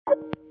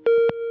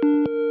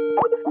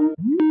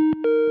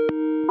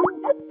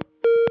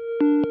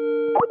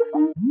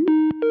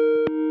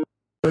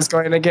Was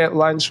going to get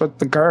lunch with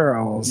the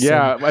girls.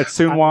 Yeah, at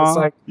Sunwon,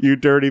 like, you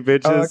dirty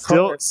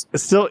bitches.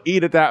 Still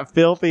eat at that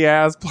filthy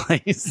ass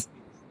place.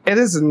 It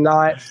is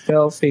not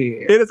filthy.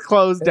 It is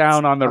closed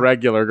down on the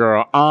regular,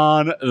 girl.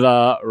 On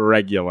the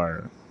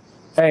regular.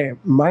 Hey,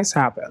 mice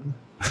happen.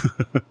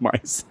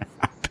 Mice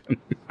happen.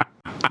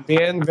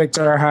 Me and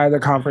Victor had a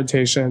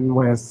confrontation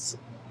with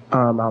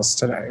a mouse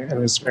today. It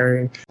was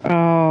very...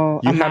 Oh,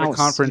 you had a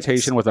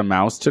confrontation with a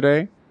mouse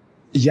today?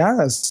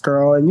 Yes,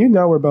 girl. And you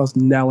know we're both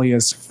Nelly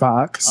as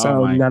fuck.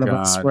 So none of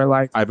us were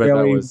like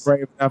really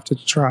brave enough to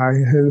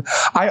try.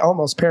 I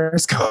almost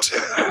periscoped.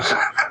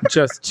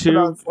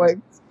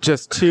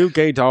 Just two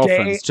gay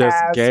dolphins.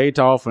 Gay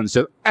dolphins.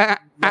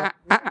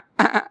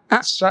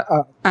 Shut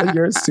up.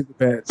 You're a stupid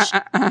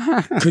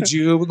bitch. Could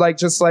you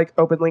just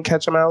openly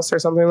catch a mouse or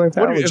something like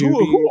that?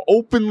 Who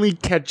openly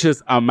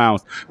catches a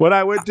mouse? What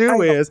I would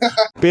do is,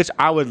 bitch,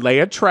 I would lay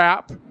a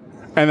trap.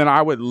 And then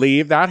I would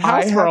leave that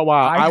house for a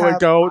while. I would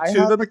go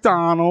to the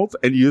McDonald's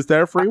and use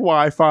their free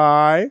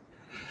Wi-Fi.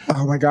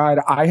 Oh my God.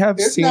 I have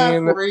it's seen...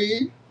 not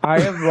free. I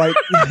have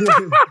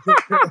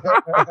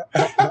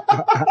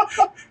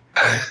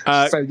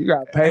so you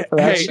got to pay for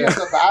that shit. It's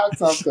about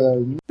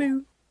something.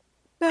 Boo,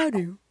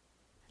 ba-doo,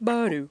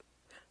 ba-doo,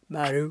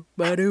 ba-doo,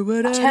 ba-doo,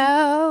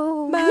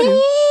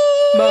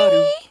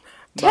 ba-doo,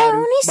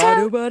 Tony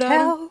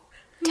Soto.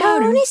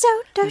 Tony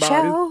Soto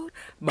Show.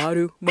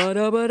 ba-doo,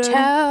 ba-da, ba-da,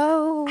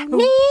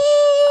 Tony.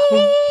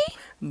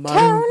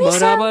 Tony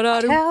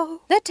Soto.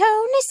 The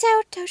Tony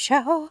Soto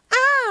Show.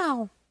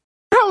 Ow.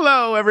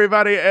 Hello,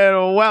 everybody,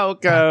 and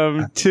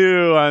welcome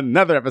to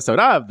another episode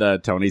of the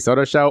Tony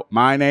Soto Show.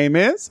 My name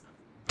is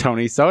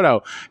Tony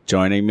Soto.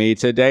 Joining me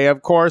today,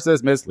 of course,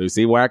 is Miss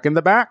Lucy Wack in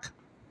the back.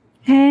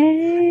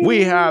 Hey.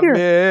 We have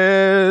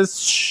Miss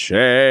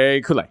Shea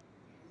Coulee.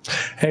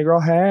 Hey, girl,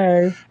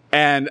 hey.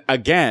 And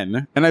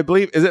again, and I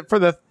believe, is it for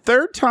the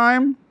third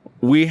time,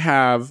 we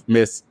have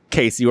Miss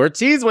Casey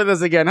Ortiz with us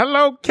again.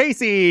 Hello,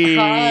 Casey.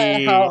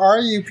 Hi, how are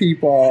you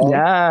people?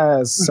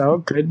 Yes, so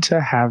good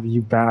to have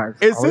you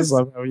back. I always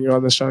love having you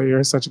on the show.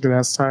 You're such a good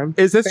ass time.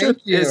 Is this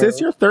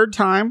your third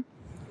time?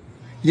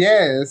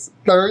 Yes,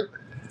 third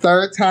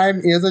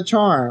time is a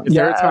charm.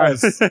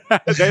 Yes.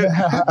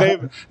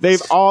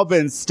 they've all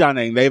been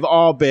stunning. They've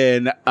all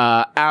been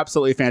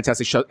absolutely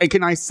fantastic shows. And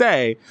can I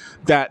say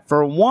that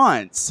for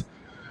once,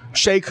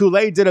 Shea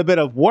Coulee did a bit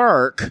of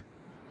work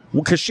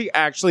because she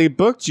actually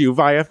booked you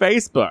via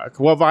Facebook.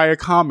 Well, via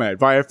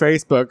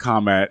Facebook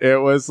comment. It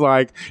was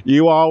like,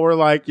 you all were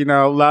like,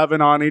 loving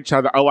on each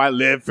other. Oh, I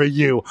live for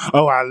you.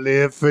 Oh, I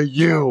live for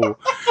you.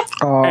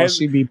 Oh,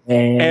 she'd be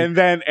bad. And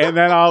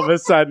then all of a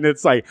sudden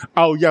it's like,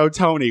 oh, yo,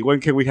 Tony, when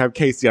can we have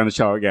Casey on the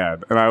show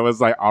again? And I was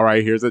like, all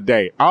right, here's a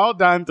date. All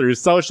done through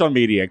social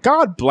media.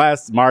 God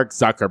bless Mark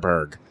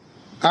Zuckerberg.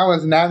 I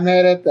was not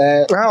mad at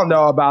that. I don't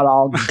know about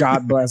all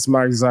God bless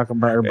Mark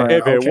Zuckerberg, but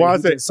if it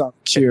wasn't so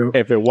cute.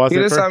 If it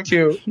wasn't, he did so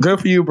cute. Good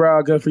for you,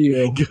 bro. Good for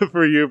you. Good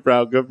for you,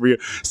 bro. Good for you.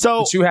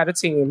 So but you had a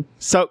team.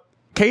 So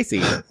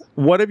Casey,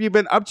 what have you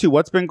been up to?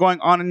 What's been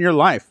going on in your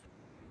life?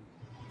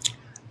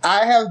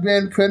 I have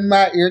been putting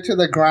my ear to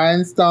the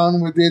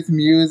grindstone with this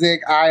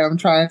music. I am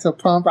trying to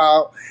pump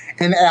out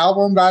an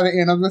album by the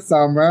end of the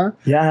summer.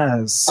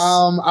 Yes.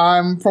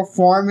 I'm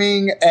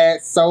performing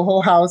at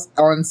Soho House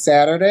on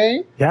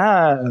Saturday.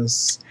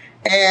 Yes.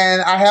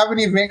 And I have an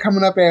event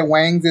coming up at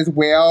Wang's as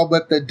well,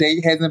 but the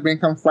date hasn't been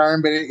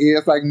confirmed, but it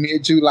is like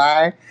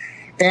mid-July.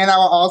 And I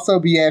will also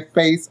be at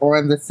Face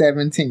on the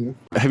 17th.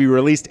 Have you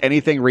released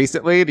anything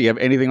recently? Do you have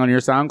anything on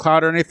your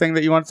SoundCloud or anything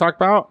that you want to talk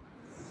about?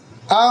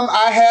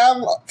 I have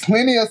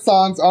plenty of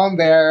songs on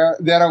there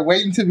that are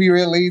waiting to be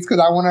released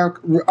because I want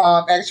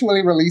to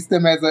actually release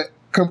them as a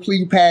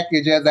complete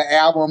package, as an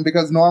album,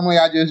 because normally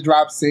I just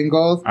drop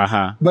singles.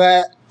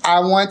 But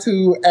I want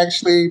to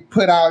actually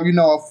put out,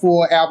 a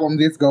full album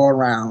this go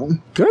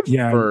around. Good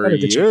for you.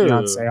 Get your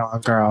Beyonce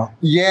on, girl.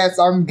 Yes,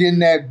 I'm getting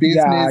that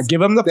business. Yeah,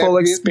 give them the full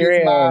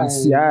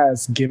experience.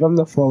 Yes, give them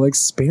the full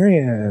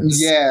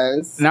experience.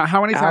 Yes. Now,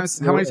 how many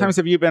times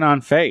have you been on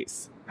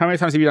Face? How many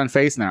times have you done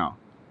Face now?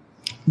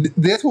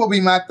 This will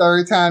be my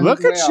third time.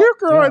 Look at you,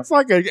 girl! Yeah. It's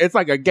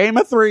like a game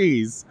of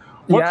threes.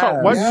 What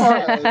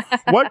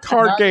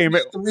card game?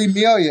 3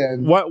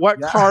 million.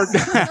 What card?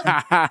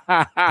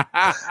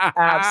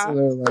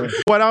 Absolutely.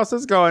 What else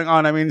is going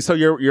on? I mean, so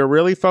you're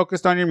really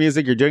focused on your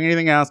music. You're doing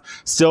anything else?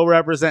 Still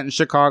representing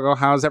Chicago.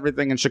 How's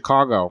everything in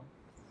Chicago?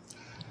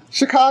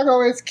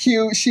 Chicago is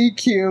cute. She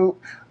cute.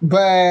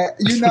 But,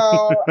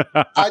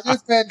 I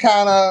just been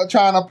kind of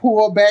trying to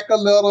pull back a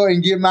little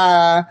and get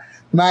my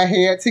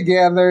head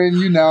together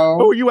and,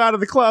 Oh, you out of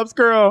the clubs,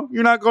 girl.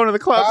 You're not going to the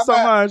clubs so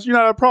much. You're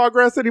not at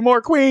Progress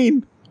anymore,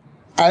 queen.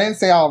 I didn't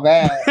say all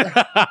that.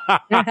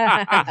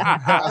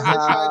 I was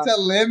trying to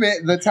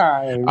limit the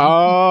time.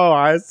 Oh,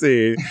 I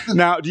see.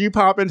 Now, do you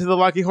pop into the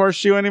Lucky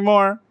Horseshoe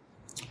anymore?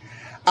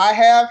 I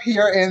have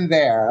here and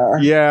there.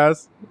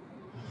 Yes.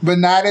 but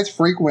not as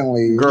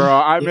frequently. Girl,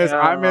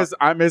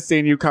 I miss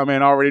seeing you come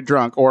in already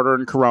drunk,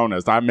 ordering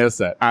Coronas. I miss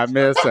it.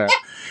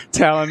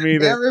 Telling me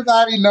that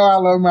everybody know I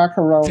love my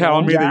Corona.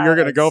 Telling me that you're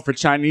gonna go for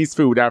Chinese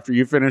food after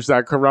you finish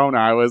that Corona.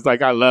 I was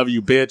like, I love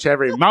you, bitch.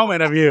 Every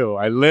moment of you.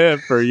 I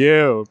live for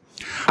you.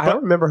 I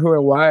don't remember who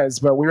it was,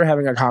 but we were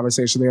having a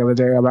conversation the other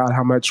day about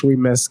how much we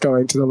miss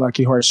going to the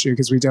Lucky Horseshoe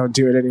because we don't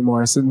do it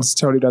anymore since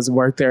Tony doesn't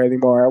work there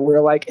anymore. And we're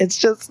like, it's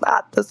just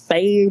not the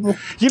same.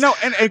 You know,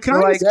 and can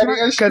I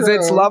because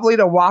it's lovely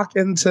to walk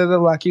into the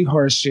Lucky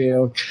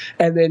Horseshoe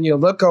and then you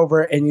look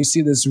over and you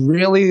see this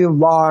really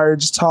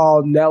large,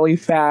 tall Nelly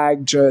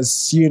Fag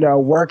just,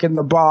 working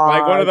the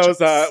bar.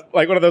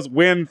 Like one of those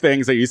wind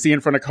things that you see in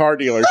front of car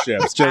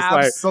dealerships. Just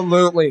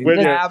absolutely.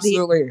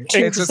 Absolutely.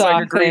 It's just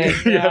like a green.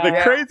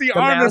 The crazy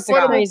arm is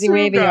crazy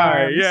wavy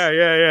arms.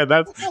 Yeah.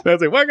 That's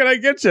like, what can I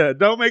get you?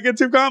 Don't make it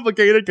too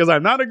complicated because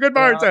I'm not a good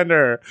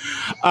bartender.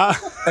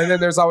 And then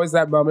there's always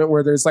that moment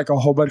where there's like a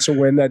whole bunch of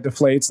wind that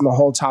deflates and the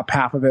whole top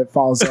half of it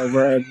falls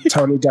over. And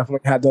Tony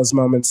definitely had those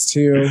moments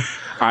too.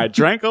 I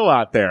drank a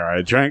lot there.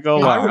 I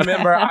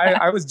remember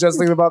I was just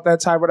thinking about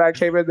that time when I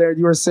came in there and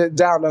you were sitting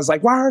down. I was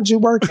like, why aren't you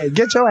working?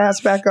 Get your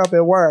ass back up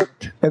and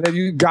work. And then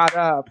you got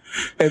up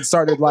and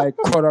started like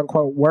quote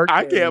unquote working.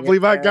 I can't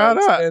believe I got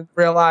up. And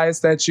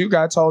realized that you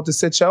got told to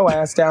sit your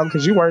ass down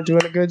because you weren't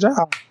doing a good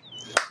job.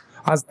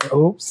 I was like,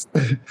 oops.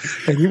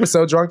 And you were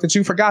so drunk that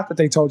you forgot that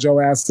they told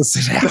your ass to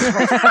sit down.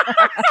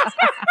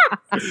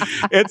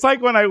 It's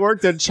like when I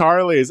worked at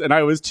Charlie's and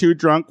I was too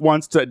drunk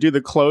once to do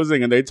the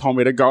closing and they told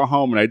me to go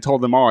home and I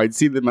told them, I'd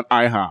see them at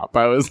IHOP.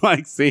 I was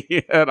like, see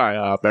you at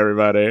IHOP,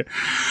 everybody.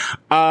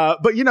 But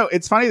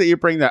it's funny that you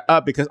bring that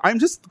up because I'm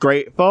just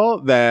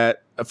grateful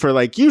that for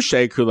like you,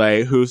 Shea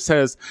Coulee, who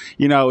says,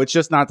 it's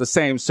just not the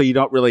same. So you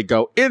don't really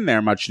go in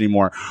there much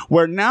anymore.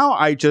 Where now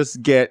I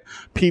just get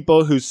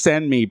people who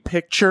send me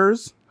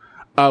pictures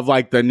of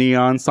like the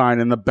neon sign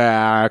in the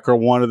back or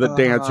one of the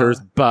dancers'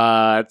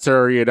 butts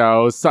or,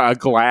 a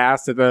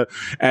glass at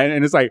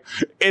and it's like,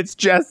 it's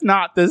just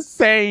not the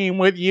same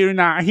with you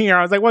not here.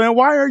 I was like, well, then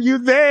why are you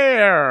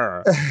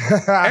there?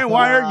 And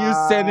why are you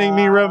sending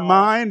me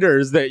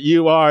reminders that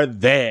you are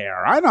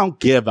there? I don't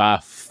give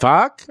a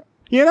fuck.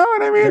 You know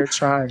what I mean? They're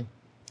trying.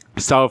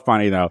 So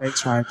funny though. They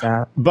tried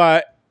that.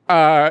 But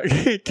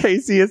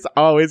Casey, it's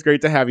always great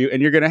to have you, and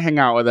you're going to hang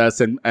out with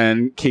us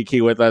and kiki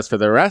with us for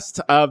the rest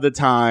of the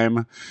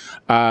time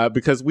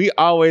because we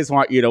always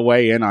want you to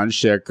weigh in on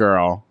shit,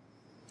 girl.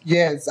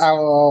 Yes, I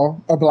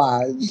will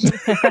oblige.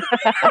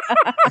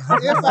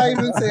 If I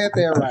even said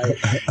that right.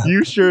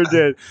 You sure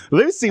did.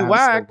 Lucy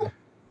Wack.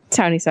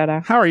 Tony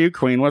Soto. How are you,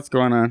 Queen? What's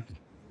going on?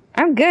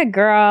 I'm good,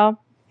 girl.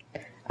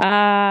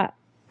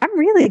 I'm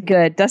really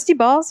good. Dusty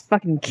Balls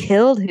fucking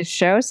killed his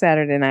show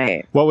Saturday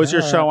night. What was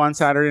your show on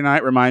Saturday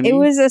night? Remind me. It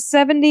was a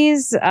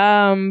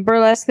 70s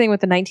burlesque thing with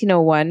the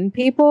 1901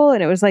 people.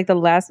 And it was like the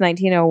last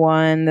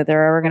 1901 that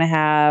they're ever going to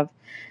have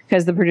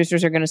because the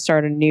producers are going to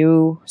start a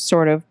new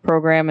sort of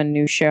program, a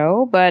new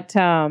show. But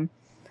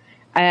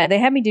they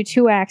had me do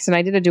 2 acts and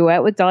I did a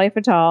duet with Dahlia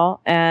Fatal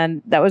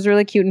and that was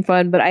really cute and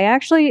fun. But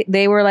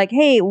they were like,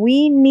 hey,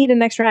 we need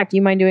an extra act. Do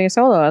you mind doing a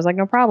solo? I was like,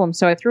 no problem.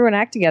 So I threw an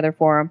act together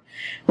for them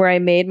where I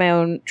made my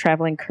own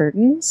traveling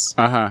curtains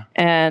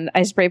and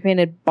I spray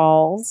painted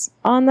balls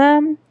on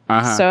them.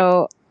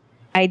 So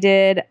I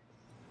did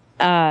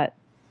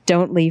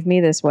Don't Leave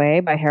Me This Way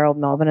by Harold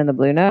Melvin and the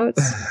Blue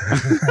Notes.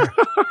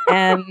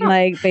 And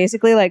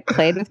basically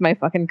played with my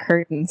fucking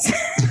curtains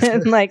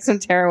and some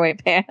tearaway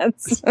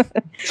pants.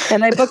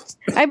 And I booked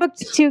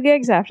 2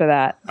 gigs after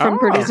that from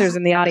producers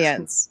in the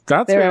audience.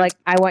 They were like,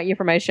 I want you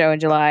for my show in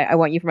July. I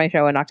want you for my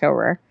show in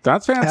October.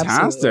 That's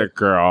fantastic,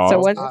 girl. So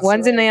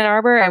one's in Ann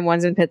Arbor and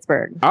one's in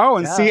Pittsburgh. Oh,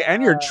 and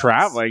and you're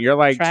traveling. You're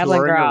traveling,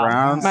 touring girl.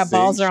 around. My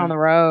balls are on the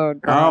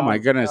road, girl. Oh my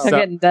goodness. They're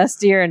getting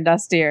dustier and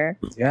dustier.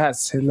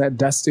 Yes, in that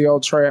dusty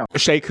old trail.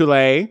 Shea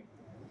Coulee.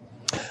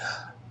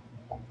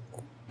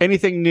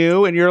 Anything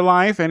new in your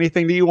life?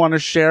 Anything that you want to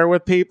share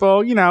with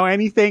people?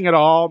 Anything at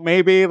all?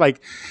 Maybe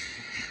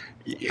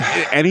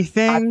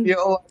anything? I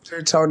feel like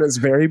your tone is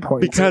very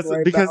pointed because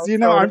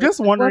I'm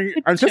just wondering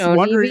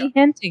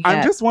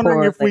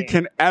if we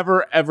can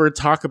ever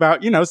talk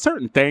about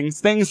certain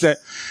things that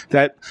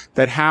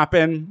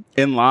happen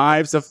in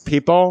lives of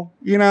people.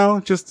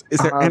 Is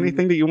there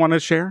anything that you want to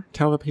share?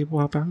 Tell the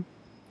people about.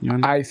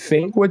 I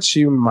think what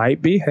you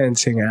might be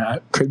hinting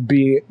at could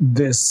be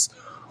this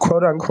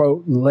quote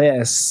unquote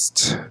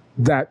list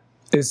that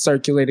is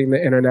circulating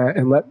the internet.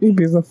 And let me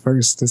be the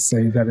first to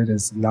say that it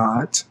is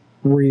not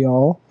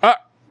real.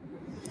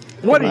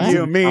 What do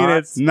you mean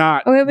it's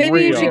not real? Maybe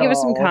real? You should give us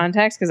some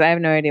context because I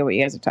have no idea what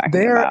you guys are talking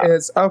about. There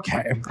is,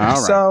 okay. All right.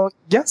 So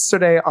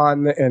yesterday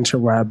on the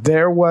interweb,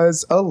 there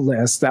was a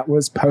list that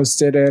was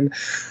posted in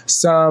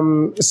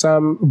some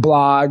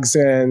blogs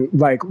and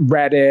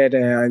Reddit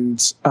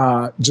and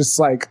just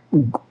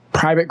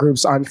private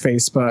groups on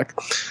Facebook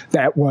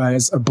that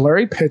was a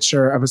blurry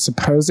picture of a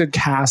supposed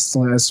cast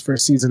list for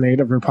season 8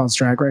 of RuPaul's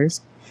Drag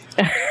Race.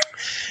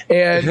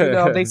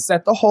 And, they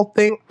set the whole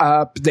thing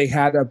up. They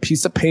had a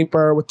piece of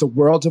paper with the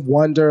World of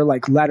Wonder,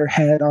 like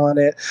letterhead on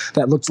it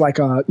that looked like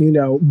a,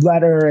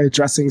 letter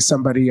addressing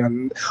somebody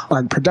on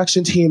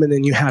production team. And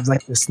then you have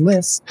like this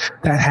list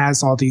that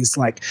has all these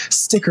like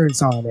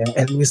stickers on it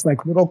and these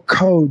like little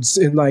codes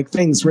and like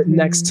things written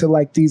next to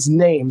like these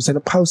names and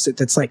a post-it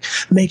that's like,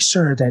 make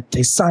sure that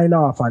they sign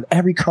off on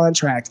every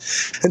contract.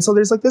 And so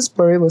there's like this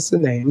blurry list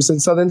of names.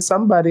 And so then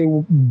somebody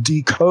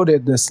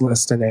decoded this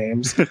list of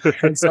names.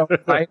 And so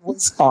mine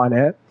was on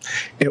it.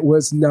 It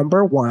was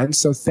number 1.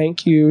 So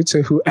thank you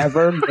to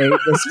whoever made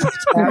this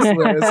podcast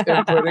list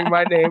and putting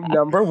my name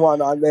number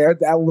 1 on there.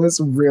 That was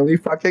really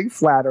fucking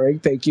flattering.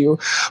 Thank you.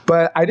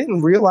 But I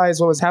didn't realize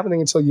what was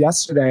happening until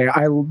yesterday.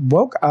 I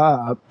woke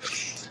up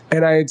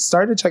and I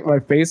started to check my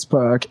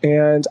Facebook.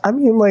 And I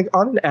mean, like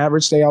on an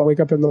average day, I'll wake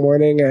up in the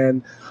morning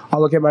and I'll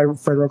look at my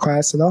friend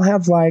requests and I'll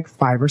have like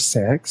 5 or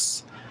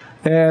 6.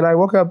 And I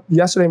woke up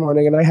yesterday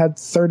morning and I had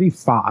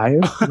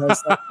 35. And I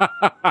was like,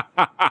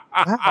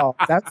 wow,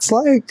 that's a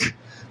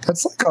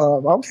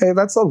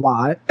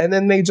lot. And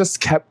then they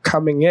just kept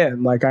coming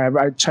in. Like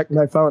I checked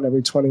my phone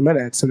every 20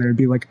 minutes and there'd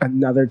be like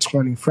another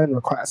 20 friend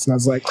requests. And I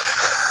was like,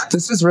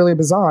 this is really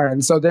bizarre.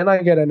 And so then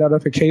I get a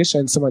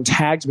notification. Someone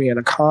tagged me in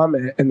a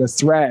comment in the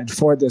thread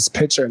for this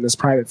picture in this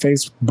private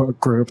Facebook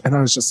group. And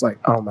I was just like,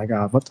 oh my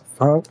God, what the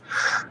fuck?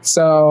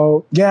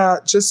 So yeah,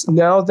 just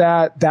know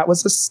that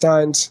was a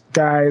stunt,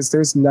 guys.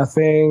 There's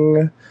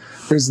nothing.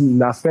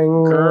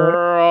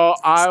 Girl,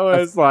 I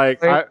was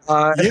like,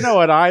 you know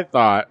what I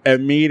thought?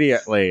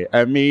 Immediately,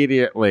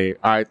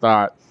 I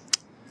thought,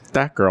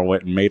 that girl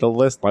went and made a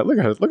list. Like, look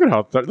at this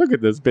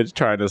bitch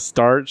trying to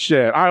start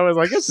shit. I was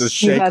like, it's just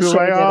Shea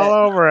Coulee all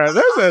over it.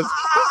 There's this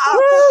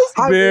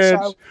I bitch. wish I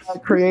was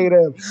that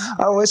creative.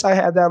 I wish I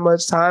had that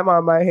much time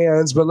on my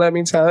hands. But let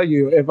me tell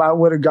you, if I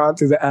would have gone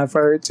through the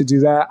effort to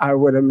do that, I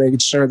would have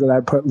made sure that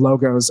I put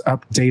Logo's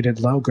updated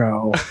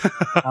logo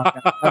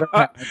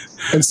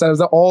instead of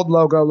the old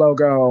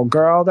logo.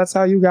 Girl, that's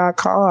how you got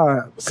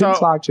caught.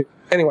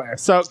 Anyway,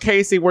 so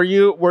Casey, were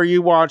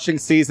you watching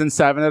season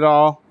 7 at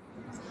all?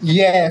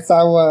 Yes,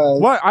 I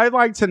was. What I'd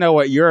like to know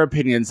what your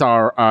opinions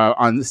are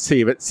on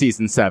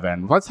season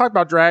 7. Let's talk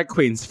about drag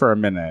queens for a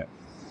minute.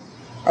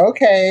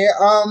 Okay,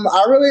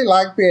 I really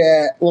liked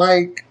it.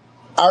 Like,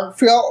 I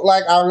felt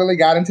like I really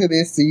got into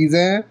this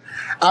season.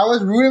 I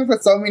was rooting for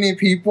so many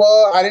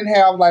people. I didn't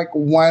have like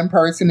one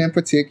person in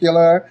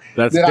particular.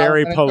 That's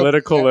very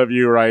political of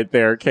you right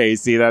there,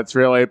 Casey. That's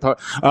really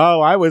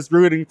I was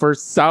rooting for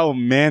so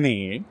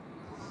many.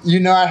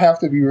 I have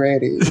to be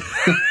ready.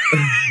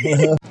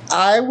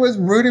 I was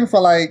rooting for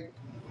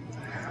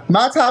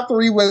my top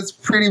 3 was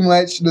pretty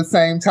much the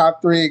same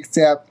top 3,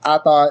 except I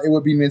thought it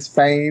would be Miss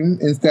Fame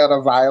instead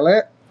of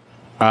Violet.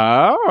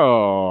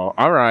 Oh,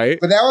 all right.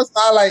 But that was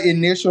my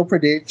initial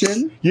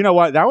prediction. You know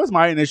what? That was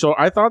my initial.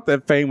 I thought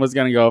that Fame was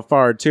going to go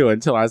far too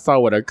until I saw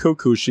what a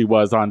cuckoo she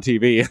was on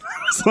TV. I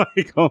was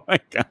like, oh my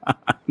God.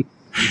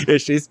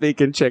 Is she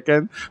speaking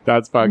chicken?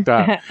 That's fucked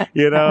up.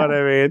 You know what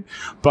I mean?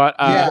 But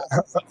yeah.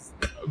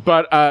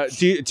 But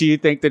do you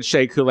think that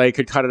Shea Coulee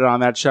could cut it on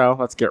that show?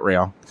 Let's get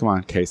real. Come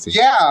on, Casey.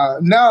 Yeah,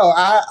 no,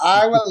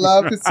 I would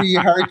love to see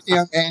her,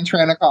 Kim, and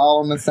Tranica all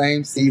on the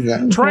same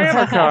season.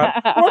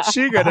 Tranica, what's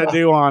she gonna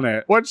do on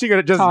it? What's she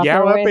gonna just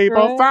yell at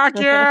people? Fuck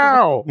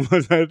you!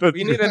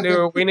 We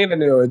need a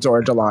new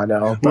Adore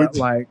Delano, but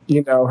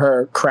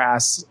her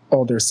crass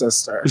older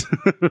sister.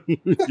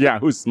 Yeah,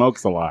 who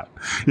smokes a lot.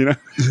 Yeah.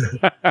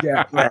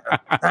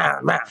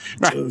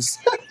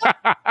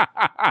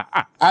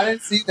 I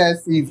didn't see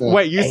that season.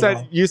 Wait, you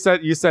said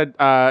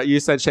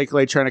Shea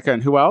Coulee, Tranica,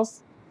 and who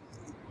else?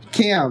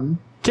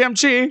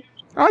 Kimchi.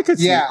 I could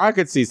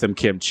see some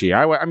kimchi.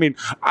 I mean,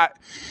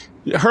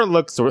 her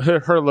looks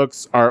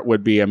art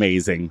would be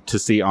amazing to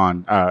see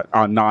on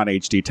non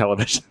HD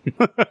television.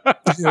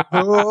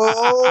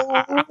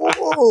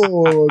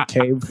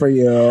 Came for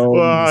you.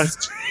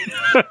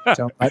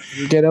 Don't let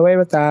him get away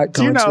with that.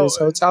 Go to his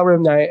hotel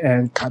room night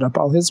and cut up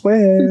all his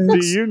wigs.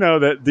 Do you know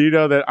that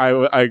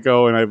I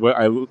go and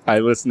I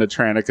listen to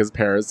Tranica's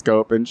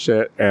Periscope and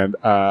shit, and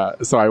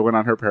so I went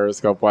on her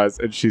Periscope once,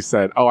 and she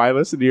said, "Oh, I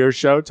listened to your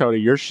show, Tony.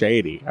 You're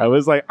shady." I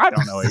was like, I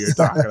don't know what you're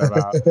talking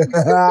about.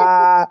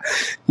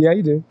 Yeah,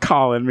 you do.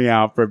 Calling me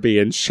out for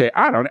being shady.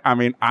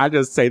 I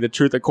just say the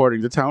truth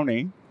according to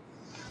Tony.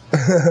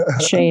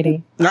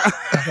 Shady. So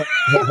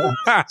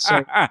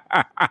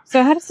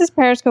how does this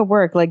Periscope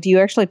work? Like, do you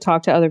actually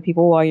talk to other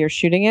people while you're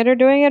shooting it or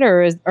doing it?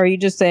 Or are you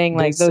just saying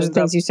those are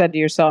things you said to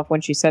yourself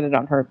when she said it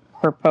on her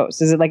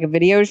post? Is it like a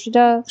video she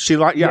does? She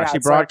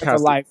broadcasts a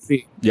live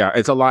feed. Yeah,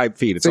 it's a live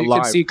feed. It's so you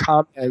can see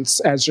comments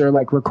as you're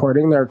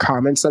recording. There are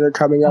comments that are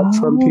coming up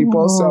from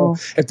people. So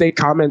if they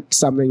comment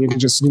something, you can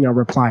just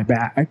reply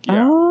back.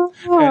 Yeah. Oh.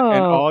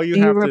 And all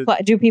you have to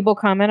do people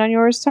comment on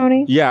yours,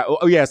 Tony? Yeah.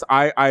 Oh, yes.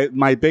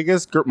 My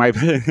biggest group.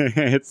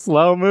 It's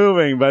slow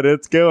moving, but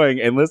it's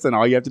going. And listen,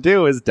 all you have to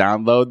do is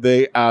download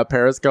the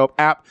Periscope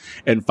app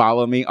and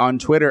follow me on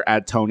Twitter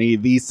at Tony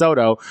the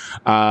Soto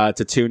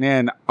to tune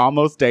in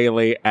almost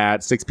daily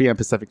at 6 p.m.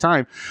 Pacific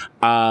time.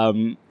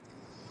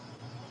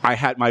 I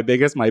had my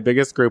biggest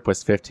group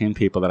was 15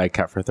 people that I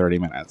kept for 30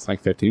 minutes. Like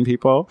 15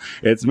 people.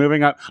 It's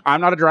moving up. I'm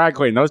not a drag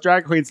queen. Those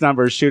drag queens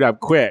numbers shoot up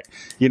quick,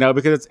 you know,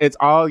 because it's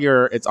all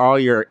your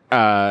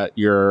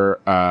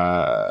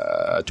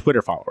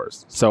Twitter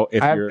followers. So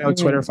if I have you're no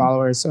Twitter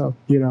followers, so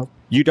you know.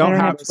 you don't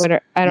have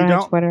Twitter. I don't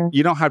have Twitter.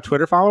 You don't have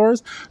Twitter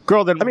followers?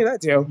 Girl, then I mean, I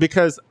do.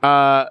 because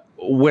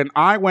when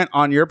I went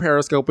on your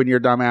Periscope and your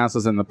dumbass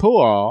was in the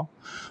pool,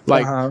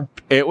 like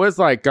it was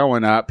like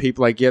going up.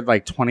 People like get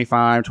like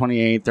 25,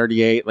 28,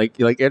 38. Like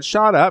it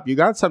shot up. You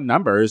got some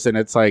numbers, and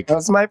it's like That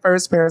was my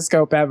first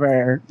Periscope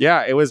ever.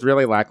 yeah, it was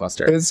really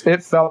lackluster.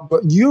 It felt,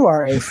 but you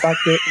are a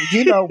fucking,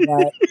 you know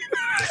what?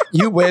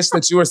 You wish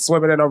that you were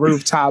swimming in a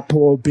rooftop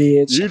pool,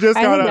 bitch. You just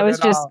I think got that was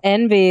just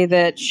envy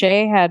that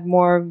Shay had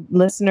more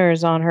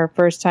listeners on her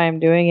first time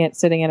doing it,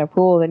 sitting in a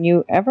pool, than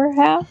you ever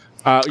have.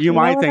 You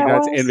might know think what that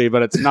that's was? envy,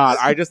 but it's not.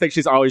 I just think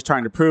she's always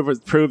trying to prove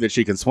that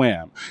she can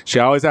swim. She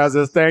always has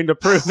this thing to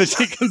prove that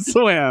she can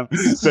swim.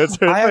 That's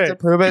her I thing. had to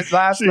prove it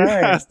last She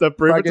night. has to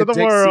prove it to the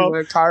Fucking world.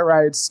 Dixie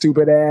Cartwright's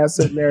stupid ass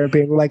in there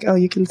being like, "Oh,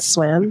 you can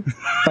swim."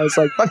 I was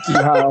like, "Fuck you,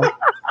 hoe."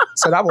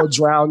 Said, "I will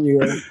drown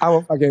you. I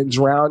will fucking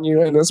drown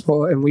you in this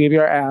pool and leave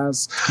your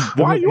ass."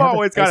 Why you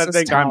always gotta Racist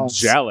think I'm house.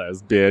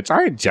 jealous, bitch?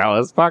 I ain't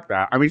jealous. Fuck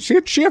that. I mean, she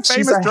a She's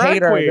famous a drag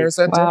hater. queen. There's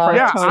a difference.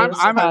 Yeah,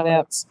 I'm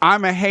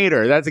I'm a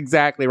hater. That's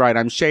exactly right.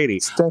 I'm shady.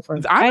 It's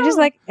different. I just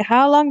like,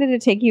 how long did it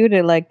take you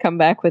to like come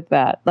back with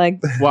that? Like,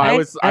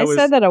 Well, I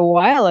said that a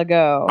while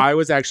ago. I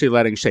was actually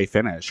letting Shay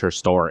finish her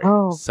story.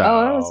 Oh. So,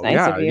 Oh, that was nice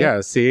yeah, of you.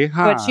 yeah. See,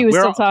 but she was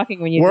still talking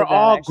when you We're did that,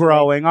 all actually.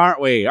 growing,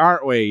 aren't we?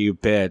 Aren't we, you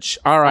bitch?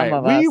 All right,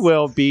 of we us.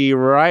 will be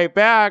right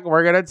back.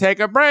 We're gonna take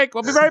a break.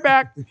 We'll be right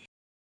back.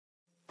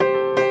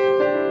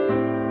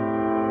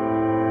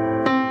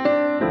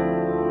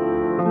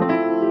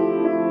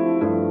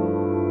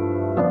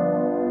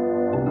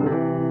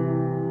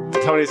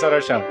 Tony Soto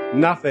Show.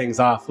 Nothing's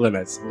off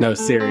limits. No,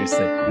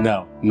 seriously.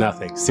 No,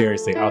 nothing.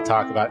 Seriously. I'll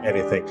talk about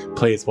anything.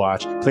 Please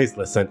watch. Please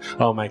listen.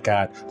 Oh my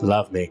God.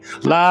 Love me.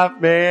 Love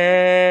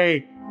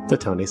me. The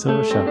Tony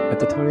Soto Show at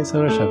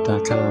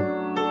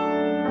thetonysotoshow.com.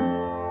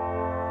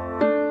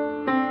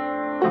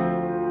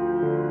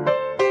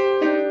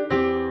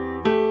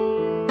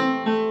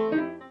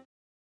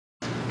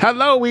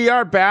 Hello, we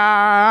are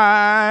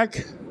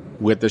back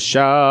with the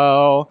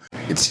show.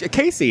 It's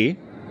Casey.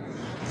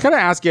 Can I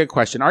ask you a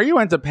question? Are you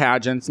into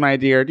pageants, my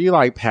dear? Do you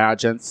like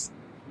pageants?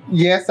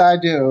 Yes, I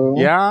do.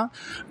 Yeah.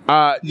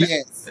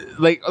 Yes.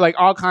 Like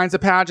all kinds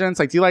of pageants.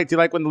 Like, do you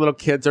like when the little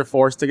kids are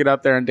forced to get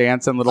up there and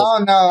dance and little? Oh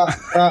no.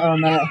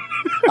 No.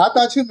 I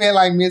thought you meant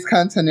like Miss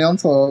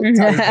Continental.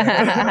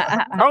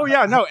 Oh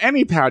yeah, no,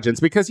 any pageants,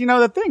 because you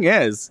know the thing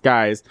is,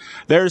 guys,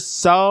 there's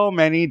so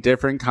many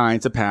different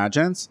kinds of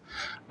pageants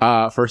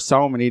for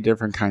so many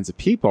different kinds of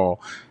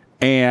people,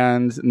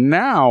 and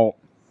now,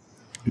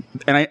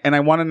 and I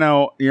want to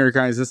know your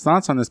guys'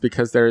 thoughts on this,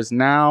 because there's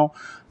now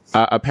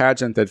a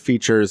pageant that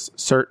features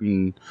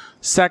certain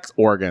sex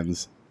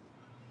organs,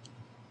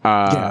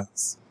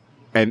 Yes.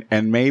 and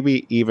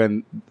maybe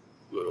even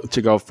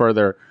to go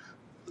further,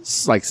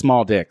 like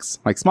small dicks,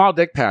 like small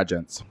dick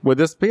pageants. Would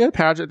this be a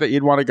pageant that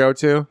you'd want to go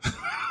to?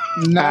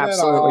 Not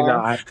Absolutely at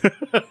all.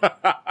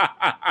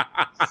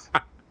 not.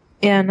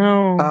 Yeah,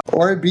 no.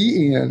 Or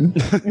be in.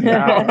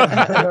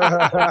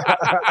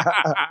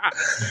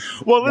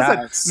 Well, listen,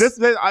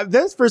 Yes.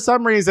 this for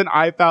some reason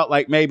I felt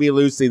like maybe,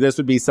 Lucy, this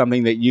would be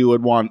something that you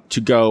would want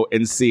to go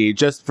and see,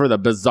 just for the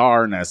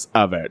bizarreness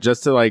of it,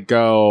 just to like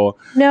go.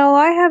 No,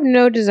 I have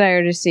no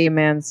desire to see a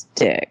man's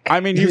dick. I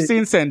mean, you've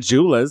seen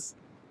Sanjula's.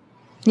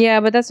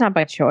 Yeah, but that's not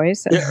by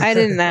choice. I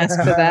didn't ask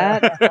for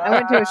that. I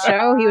went to a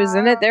show. He was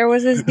in it. There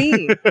was his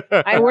D.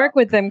 I work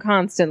with them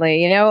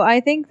constantly. You know,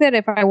 I think that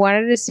if I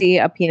wanted to see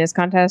a penis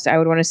contest, I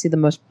would want to see the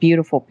most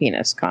beautiful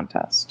penis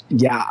contest.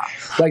 Yeah.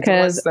 Like the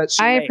ones Because that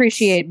she I makes.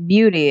 appreciate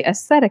beauty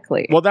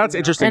aesthetically. Well, that's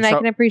interesting. and I So-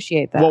 can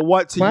appreciate that. well,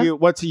 what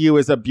to you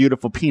is a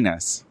beautiful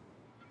penis?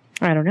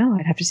 I don't know.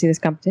 I'd have to see this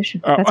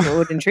competition. That's what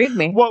would intrigue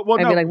me. Well,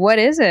 I'd no. be like, what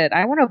is it?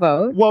 I want to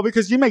vote. Well,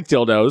 because you make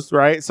dildos,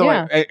 right? So,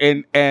 Yeah.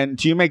 like, and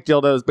do you make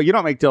dildos? But you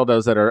don't make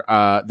dildos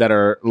that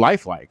are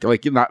lifelike,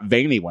 like you're not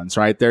veiny ones,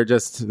 right? They're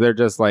just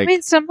like. I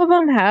mean, some of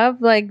them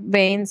have like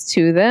veins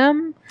to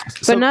them, but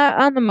So- not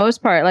on the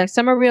most part. Like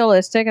some are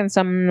realistic and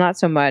some not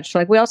so much.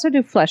 Like we also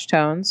do flesh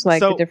tones,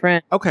 like So- the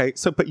different. Okay,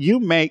 so but you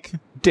make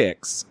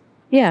dicks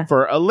Yeah.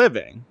 for a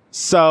living,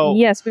 so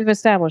Yes, we've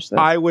established this.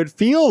 I would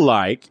feel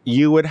like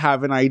you would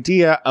have an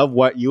idea of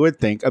what you would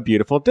think a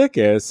beautiful dick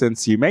is,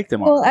 since you make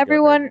them. on a Well,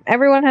 regular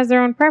everyone has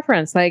their own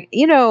preference. Like,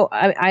 you know,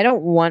 I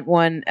don't want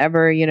one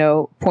ever, you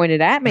know,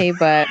 pointed at me,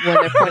 but when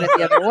they're pointed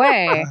the other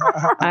way,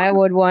 I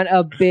would want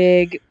a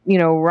big, you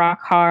know, rock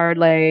hard,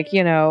 like,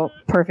 you know,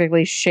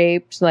 perfectly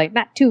shaped, like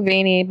not too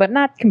veiny, but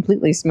not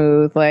completely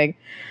smooth, like,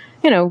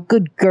 you know,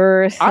 good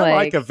girth. I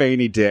like a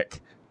veiny dick.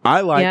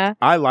 I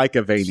like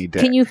a veiny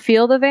dick. Can you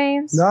feel the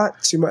veins?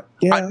 Not too much.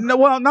 Yeah. No,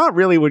 well, not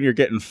really when you're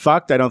getting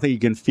fucked. I don't think you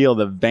can feel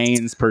the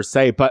veins per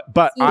se, but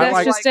See, I that's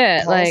like just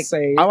it. Like,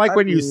 pulsate. I like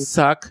when you do.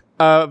 suck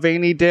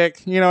veiny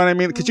dick. You know what I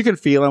mean? Because you can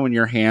feel it in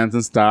your hands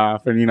and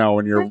stuff, and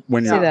when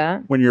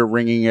you're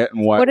wringing it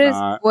and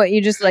whatnot. What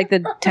you just like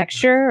the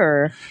texture,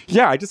 or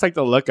yeah, I just like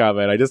the look of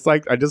it. I just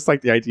like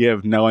the idea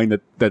of knowing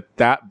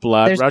that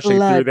blood There's rushing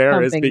blood through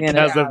there is pumping in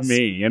because it. of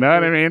me. You know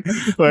what I mean?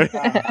 Like,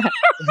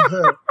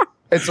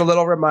 It's a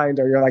little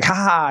reminder. You're like,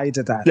 ha, I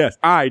did that. yes,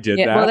 I did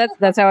that. Well,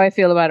 that's how I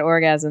feel about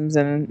orgasms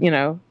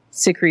and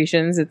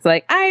secretions. It's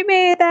like, I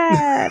made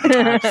that.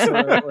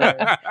 Absolutely.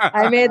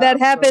 I made that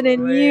happen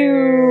in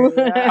you.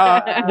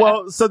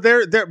 Well, so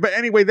but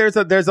anyway, there's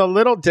a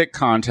little dick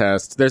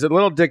contest. There's a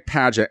little dick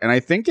pageant, and I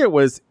think it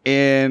was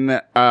in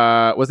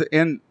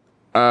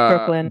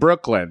Brooklyn.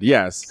 Brooklyn,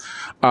 yes.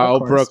 Of Oh,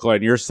 course.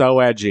 Brooklyn, you're so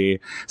edgy.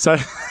 So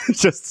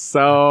just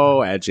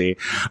so edgy.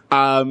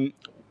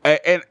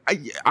 And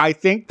I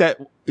think that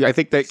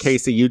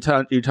Casey, you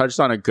touched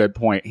on a good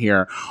point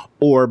here.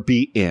 Or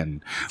be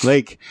in,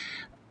 like,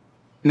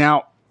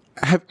 now.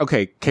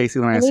 Okay, Casey,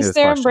 let me At ask you least this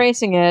they're question.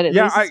 embracing it. At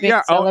Yeah, least it's being own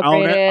it,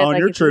 celebrated. own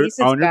your at truth, least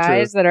it's own your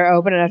guys truth. that are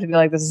open enough to be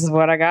like, "This is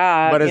what I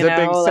got." But is it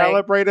being like,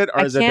 celebrated, or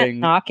I is it can't being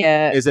knock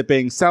it? Is it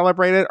being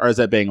celebrated, or is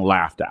it being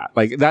laughed at?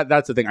 Like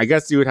that's the thing. I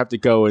guess you would have to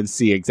go and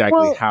see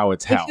exactly how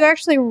it's held. If you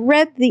actually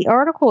read the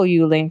article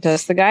you linked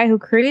us, the guy who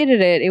created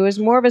it, it was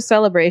more of a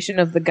celebration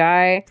of the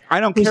guy. I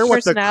don't whose care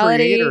what the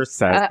personality, creator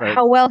says, but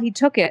how well he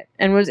took it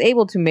and was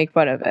able to make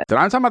fun of it.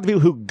 I'm talking about the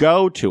people who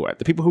go to it,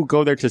 the people who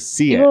go there to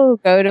see it. People who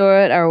go to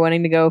it are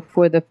wanting to go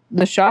for the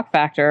shock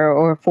factor,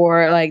 or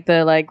for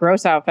the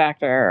gross out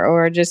factor,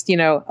 or just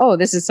oh,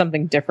 this is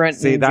something different.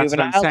 See, and that's what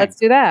I'm juvenile. saying. Let's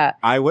do that.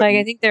 I would,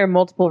 I think there are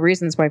multiple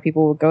reasons why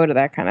people will go to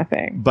that kind of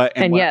thing. but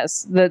And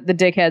yes, the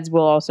dickheads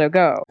will also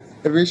go.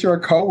 If it's your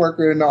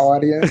coworker in the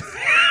audience,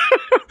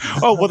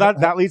 oh well,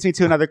 that leads me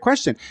to another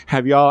question.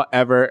 Have y'all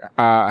ever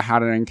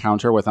had an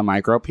encounter with a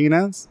micro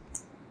penis?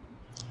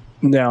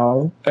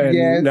 No. And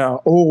Yes.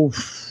 no. Oh.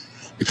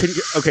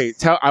 Okay,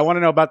 I want to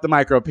know about the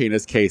micro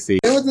penis, Casey.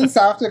 it was in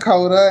South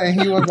Dakota,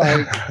 and he was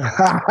like,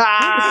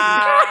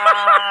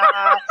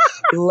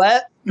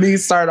 Let me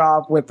start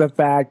off with the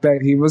fact that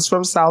he was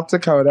from South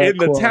Dakota. In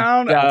the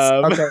town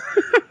of- Okay.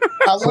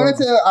 I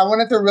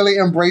wanted to really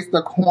embrace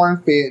the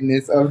corn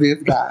fitness of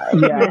this guy.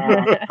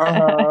 Yeah.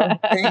 Uh-huh.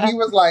 And he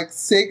was like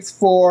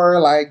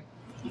 6'4", like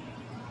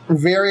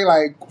very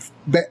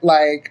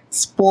like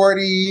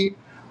sporty,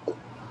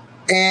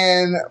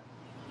 and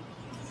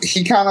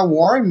he kind of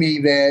warned me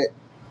that,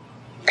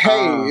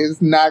 hey,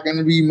 it's not going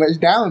to be much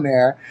down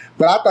there.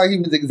 But I thought he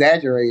was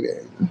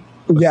exaggerating.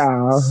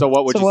 Yeah. So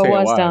what would you say it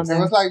was? down It there?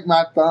 was like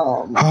my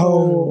thumb.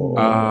 Oh.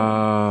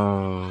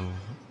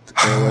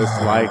 It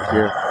was like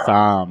your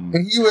thumb.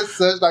 And he was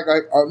such like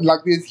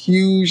this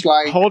huge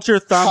like. Hold your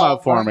thumb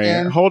up for me.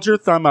 Californian. Hold your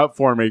thumb up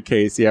for me,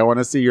 Casey. I want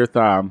to see your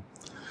thumb.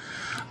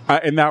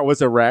 And that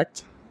was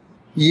erect?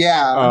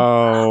 Yeah.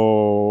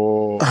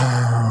 Oh.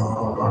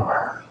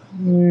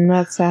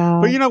 That's how.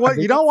 But you know I what?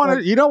 think You don't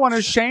it's want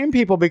to shame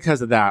people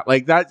because of that.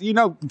 Like that,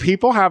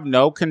 people have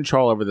no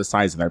control over the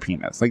size of their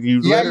penis. Like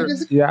you yeah, you literally.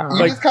 just Yeah.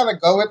 just kind of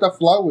go with the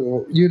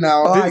flow,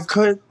 Oh, I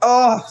could.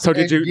 Oh. So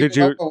did you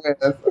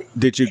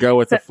go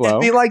with the flow?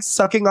 It'd be like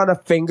sucking on a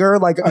finger,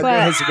 like under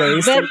But his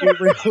waist. then- It'd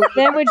be really-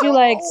 Then would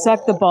you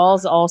suck the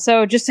balls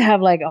also, just to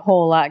have a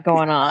whole lot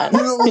going on?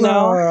 You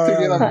know.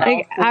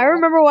 I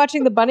remember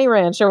watching the Bunny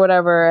Ranch or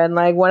whatever, and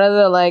one of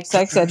the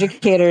sex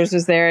educators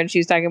was there, and she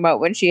was talking about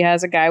when she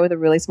has a guy with a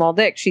really small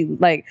dick, she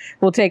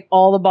will take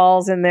all the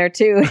balls in there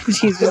too, and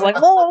she's just la, la,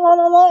 la,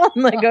 la, la,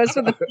 and goes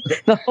for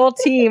the whole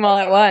team all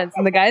at once,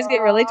 and the guys get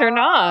really turned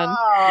on.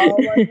 Oh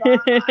my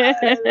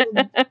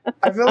God.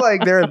 I feel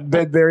like there have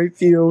been very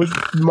few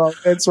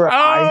moments where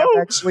I have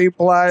actually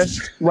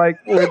blushed, like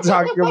we're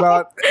talking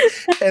about,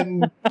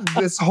 and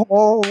this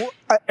whole,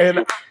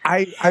 and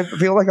I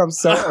feel like I'm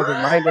so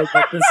open-minded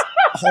that this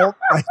whole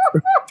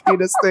micro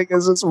penis thing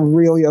is just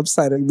really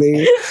upsetting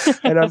me,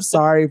 and I'm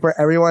sorry for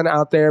everyone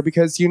out there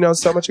because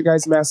so much of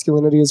guys'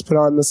 masculinity is put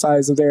on the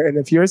size of their, and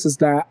if yours is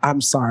that, I'm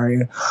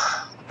sorry.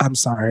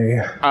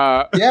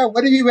 Yeah,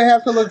 what do you even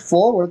have to look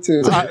forward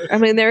to? I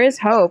mean, there is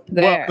hope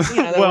there.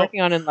 They're well-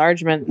 working on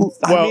enlargement.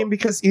 I mean,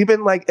 because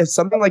even if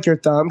something like your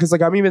thumb, because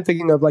I'm even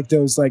thinking of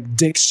those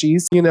dick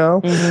sheaths,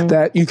 Mhm.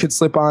 that you could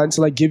slip on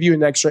to give you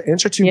an extra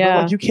inch or two,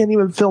 Yeah. but you can't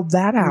even fill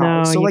that out.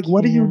 No, So you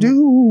what do you can't.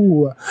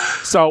 do?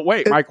 So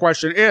wait, my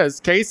question is,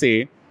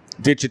 Casey,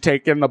 did you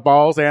take in the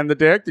balls and the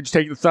dick? Did you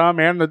take the thumb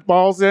and the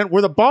balls in?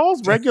 Were the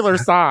balls regular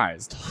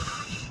sized?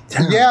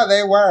 Yeah,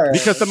 they were.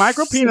 Because the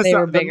micro penis, They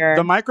were bigger.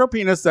 the micro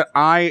penis that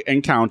I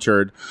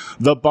encountered,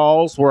 the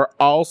balls were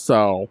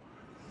also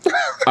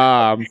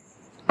So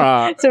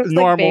it's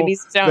normal. baby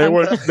stone.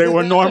 They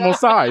were normal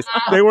size.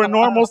 They were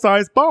normal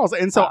size balls,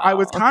 and so I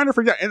was kind of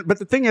freaked out. But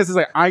the thing is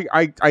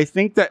I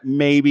think that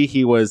maybe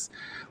he was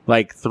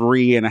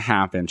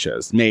 3.5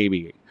 inches,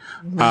 maybe.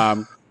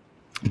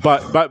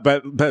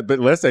 But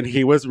listen,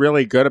 he was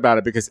really good about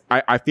it because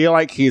I feel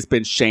like he's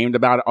been shamed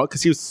about it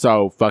because he was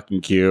so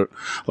fucking cute,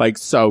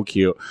 so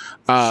cute.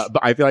 But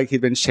I feel like he's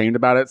been shamed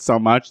about it so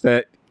much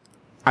that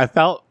I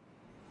felt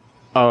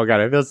Oh god,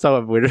 I feel so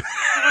weird.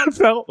 I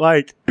felt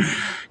like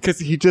because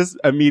he just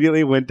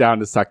immediately went down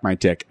to suck my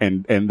dick,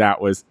 and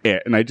that was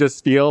it. And I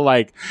just feel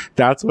like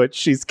that's what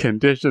she's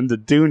conditioned to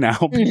do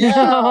now. You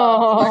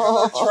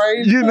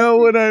know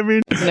what I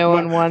mean? No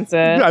one wants it.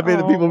 I mean,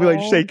 the people be like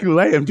Shea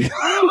Coulee, and be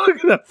like, look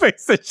at the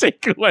face that Shea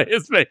Coulee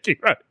is making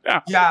right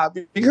now. Yeah,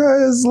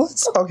 because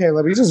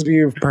let me just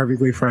be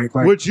perfectly frank.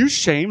 Like, would you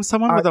shame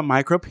someone with a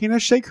micro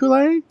penis, Shea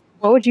Coulee?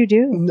 What would you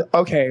do?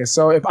 Okay,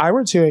 so if I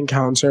were to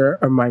encounter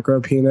a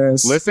micro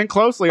penis, listen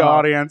closely,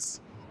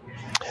 audience.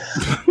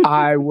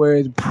 I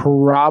would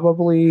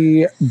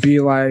probably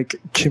be like,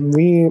 "Can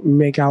we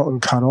make out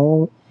and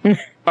cuddle?"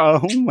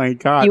 Oh my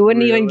god! You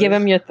wouldn't even give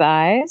him your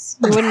thighs.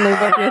 You wouldn't lube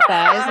up your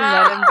thighs and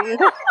let him do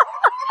that.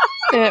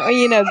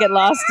 Or get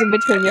lost in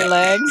between your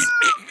legs.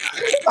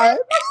 I'm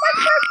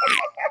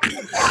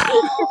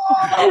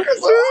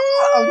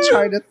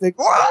trying to think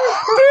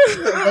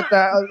what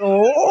that.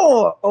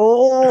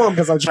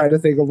 Because I'm trying to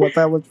think of what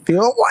that would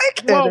feel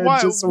like, and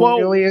it just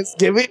really is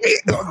giving me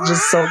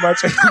just so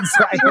much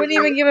anxiety. You wouldn't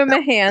even give him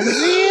a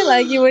handsy.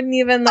 Like you wouldn't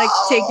even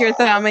take your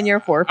thumb and your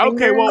forefinger.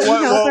 Okay,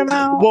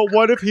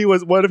 what if he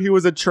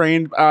was a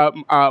trained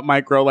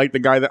micro like the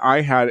guy that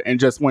I had and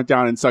just went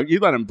down and sucked? You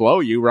let him blow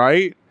you,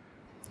 right?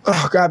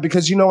 Oh god,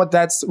 because you know what,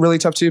 that's really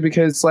tough too,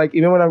 because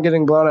even when I'm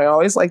getting blown, I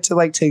always like to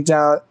take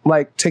a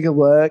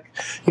look,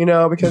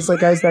 because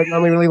guys that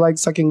normally really like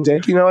sucking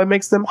dick, it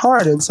makes them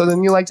hard, and so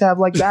then you like to have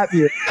that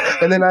view,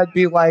 and then I'd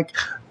be like,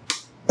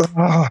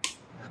 oh.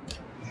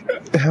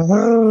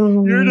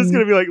 Hello. You're just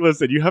gonna be like,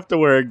 listen, you have to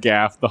wear a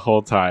gaff the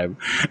whole time.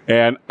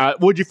 And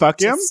would you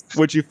fuck him?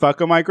 Would you fuck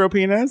a micro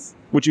penis?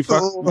 Would you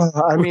fuck?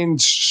 I mean,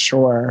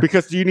 sure.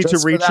 Because do you need to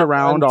reach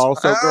around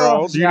also,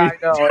 girl? I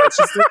know. It's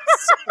just so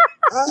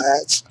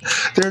much.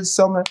 There's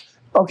so much.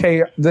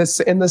 Okay,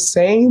 this in the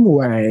same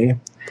way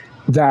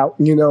that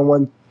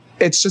when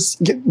it's just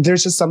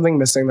there's just something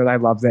missing that I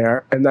love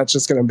there, and that's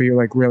just going to be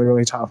really,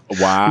 really tough.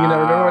 Wow.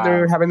 Remember when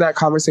we were having that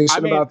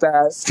conversation about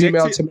that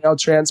female to male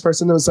trans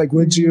person that was like,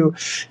 would you,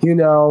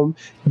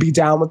 be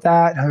down with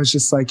that? And I was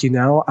just like,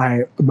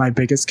 my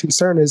biggest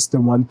concern is the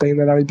one thing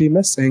that I would be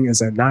missing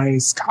is a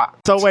nice cock.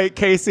 So wait,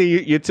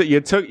 Casey, you took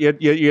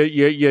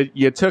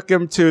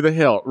him to the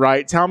hilt,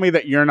 right? Tell me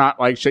that you're not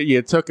like shit.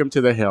 You took him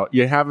to the hilt.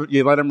 You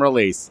let him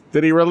release.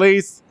 Did he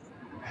release?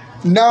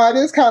 No, I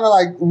just kind of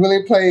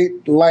really played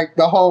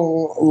the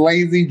whole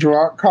lazy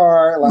drunk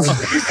card.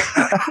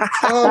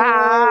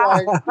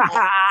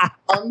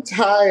 I'm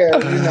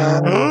tired,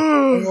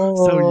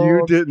 So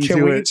you didn't Can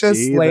do we it just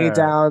either. lay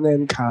down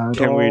and cuddle?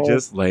 Can we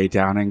just lay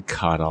down and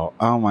cuddle?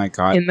 Oh my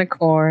god! In the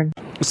corn.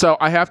 So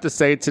I have to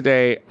say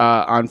today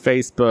on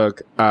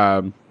Facebook,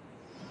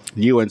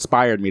 you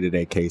inspired me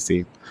today,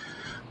 Casey.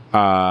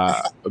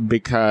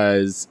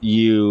 Because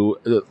you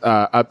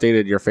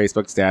updated your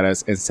Facebook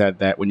status and said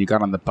that when you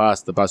got on the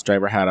bus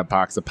driver had a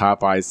box of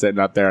Popeyes sitting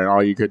up there, and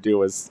all you could do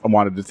was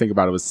wanted to think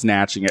about it was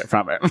snatching it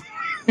from him.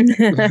 That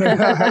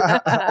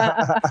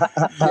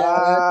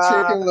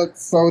chicken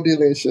looks so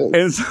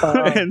delicious.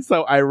 And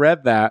so I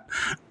read that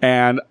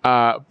and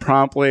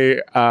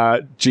promptly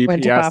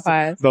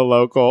GPS the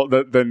local,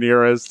 the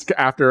nearest.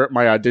 After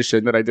my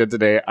audition that I did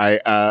today,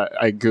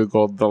 I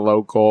Googled the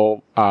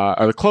local,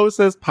 the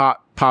closest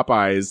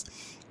Popeyes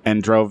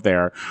and drove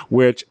there,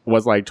 which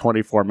was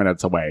 24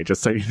 minutes away,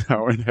 just so you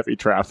know, in heavy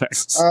traffic.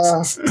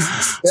 That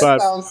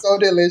sounds so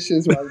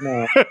delicious right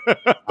now.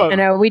 I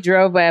know, we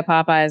drove by a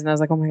Popeyes and I was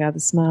like, oh my god,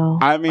 the smell.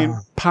 I mean,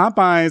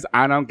 Popeyes,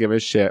 I don't give a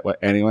shit what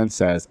anyone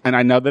says. And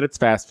I know that it's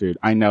fast food.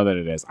 I know that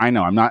it is. I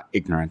know, I'm not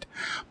ignorant.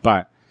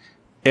 But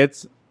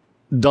it's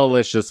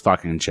delicious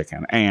fucking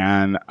chicken.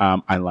 And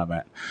I love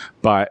it.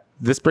 But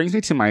this brings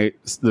me to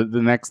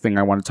the next thing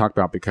I want to talk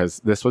about,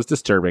 because this was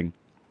disturbing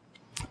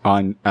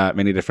on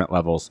many different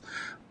levels.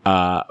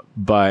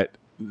 But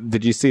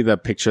did you see the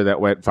picture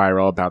that went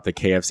viral about the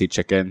KFC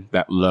chicken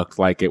that looked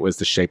like it was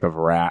the shape of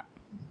a rat?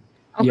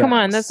 Oh, yes. Come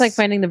on. That's like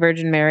finding the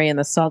Virgin Mary and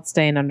the salt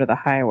stain under the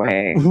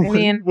highway. I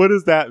mean, what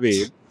does that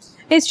mean?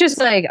 It's just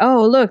like,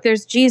 oh, look,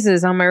 there's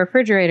Jesus on my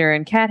refrigerator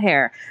and cat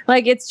hair.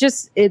 Like, it's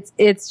just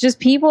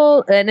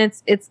people, and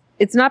it's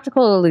an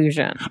optical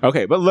illusion.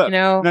 Okay, but look,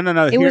 no.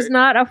 It was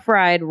not a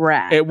fried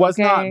rat. It was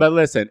not. But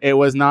listen, it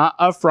was not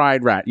a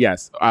fried rat.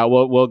 Yes,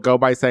 we'll go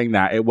by saying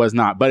that it was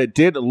not, but it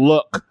did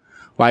look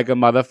like a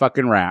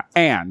motherfucking rat.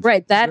 And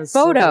right, that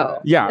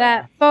photo,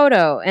 that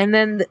photo, and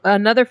then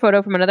another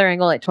photo from another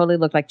angle, it totally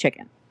looked like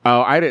chicken.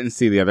 Oh, I didn't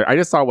see the other. I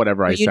just saw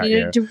whatever I sent you. You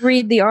needed to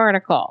read the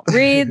article.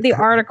 Read the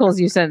articles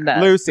you send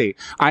us. Lucy,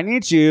 I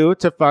need you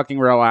to fucking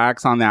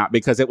relax on that,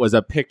 because it was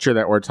a picture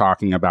that we're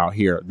talking about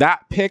here.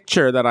 That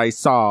picture that I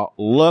saw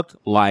looked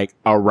like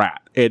a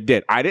rat. It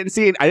did. I didn't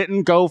see it. I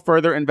didn't go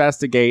further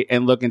investigate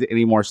and look into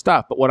any more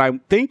stuff. But what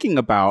I'm thinking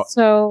about...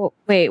 So,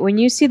 wait, when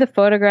you see the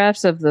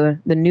photographs of the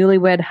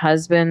newlywed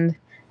husband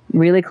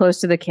really close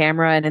to the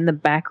camera, and in the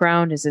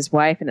background is his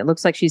wife, and it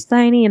looks like she's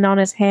tiny and on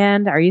his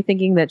hand. Are you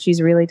thinking that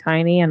she's really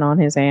tiny and on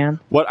his hand?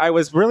 What I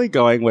was really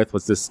going with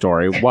this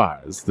story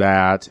was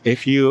that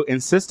if you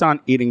insist on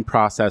eating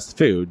processed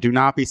food, do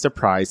not be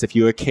surprised if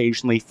you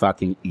occasionally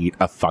fucking eat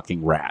a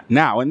fucking rat.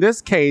 Now, in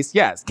this case,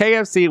 yes,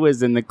 KFC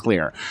was in the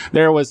clear.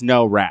 There was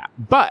no rat.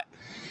 But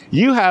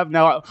you have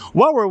no...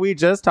 What were we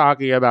just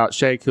talking about,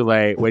 Shea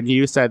Coulee, when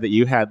you said that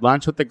you had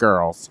lunch with the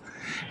girls,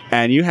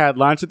 and you had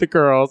lunch with the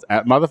girls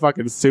at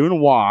motherfucking Soon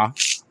Wah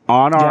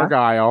on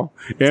Argyle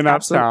in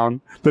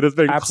Uptown that has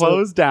been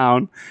closed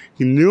down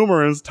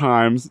numerous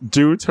times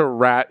due to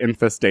rat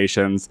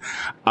infestations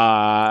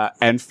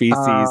and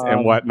feces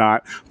and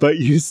whatnot, but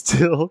you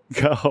still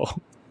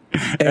go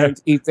and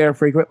eat there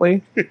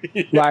frequently,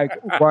 like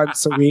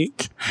once a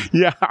week.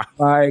 Yeah.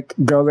 Like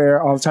go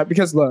there all the time.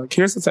 Because look,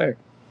 here's the thing.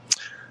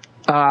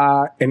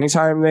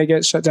 Anytime they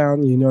get shut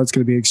down, you know it's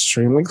going to be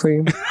extremely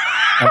clean.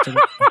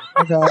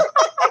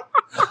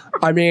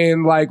 I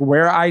mean, like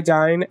where I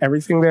dine,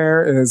 everything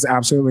there is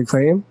absolutely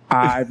clean.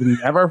 I've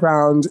never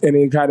found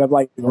any kind of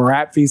like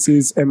rat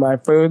feces in my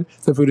food.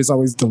 The food is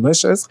always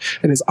delicious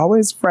and it's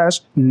always fresh,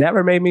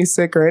 never made me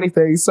sick or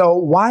anything. So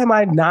why am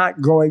I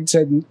not going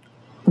to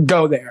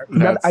go there?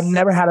 I've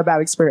never had a bad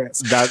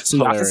experience. That's so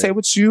you have to say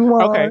what you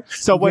want. Okay,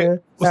 so wait,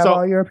 have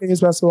all your opinions,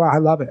 best of all. I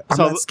love it. I'm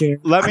not scared.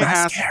 Let me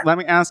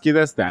ask you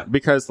this then,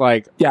 because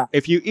like,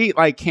 if you eat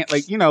I've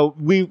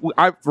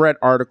read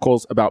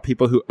articles about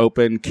people who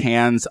open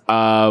cans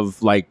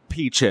of like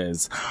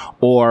peaches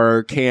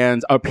or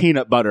cans of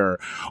peanut butter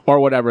or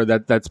whatever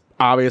that's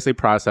obviously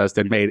processed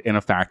and made in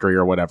a factory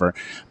or whatever,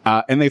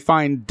 and they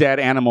find dead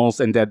animals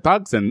and dead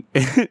bugs in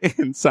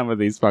some of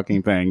these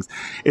fucking things.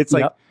 It's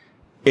like,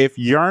 if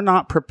you're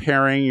not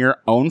preparing your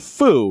own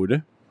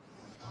food,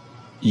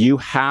 you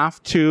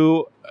have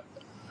to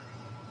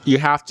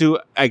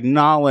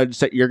acknowledge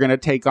that you're going to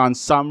take on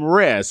some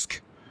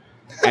risk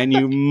and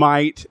you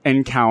might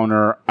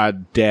encounter a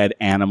dead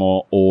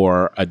animal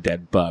or a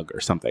dead bug or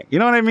something. You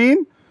know what I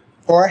mean?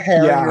 Or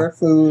hair in your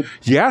food.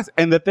 Yes,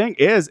 and the thing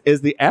is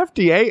the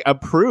FDA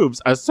approves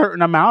a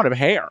certain amount of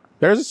hair.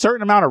 There's a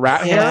certain amount of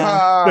rat hair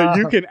that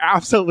you can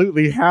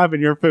absolutely have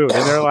in your food.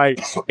 And they're like,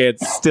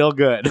 it's still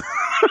good.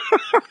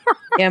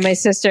 Yeah, my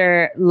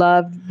sister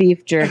loved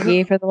beef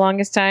jerky for the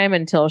longest time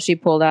until she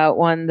pulled out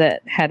one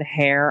that had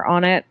hair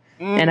on it.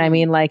 And I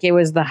mean, like, it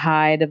was the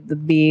hide of the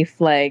beef,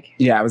 like,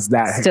 it was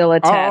that still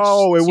attached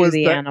to was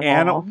the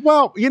animal.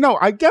 Well, you know,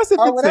 I guess if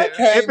it's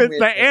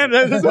the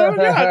animal,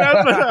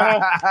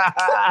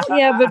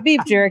 yeah, but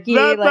beef jerky,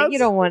 you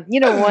don't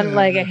want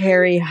like a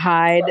hairy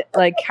hide,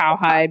 like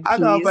cowhide piece. I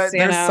know, but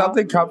there's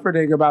something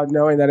comforting about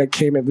knowing that it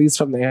came at least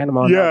from the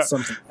animal, not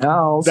something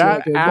else.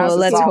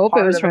 Let's hope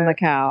it was from the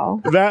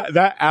cow.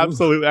 That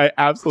absolutely, I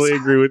absolutely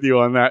agree with you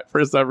on that.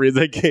 For some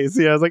reason,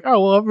 Casey, I was like,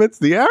 oh well, if it's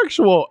the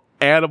actual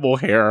animal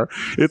hair,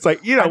 it's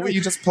like, you know,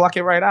 you just pluck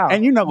it right out,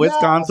 and you know it's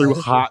gone through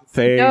hot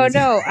things.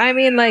 No, I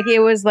mean, like, it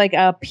was like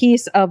a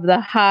piece of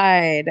the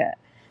hide,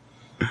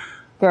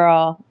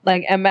 girl.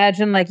 Like,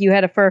 imagine like you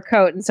had a fur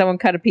coat and someone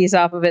cut a piece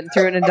off of it and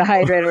threw it in a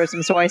dehydrator with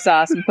some soy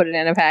sauce and put it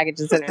in a package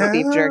and sent it to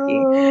beef jerky.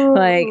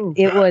 Like,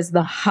 it was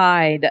the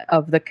hide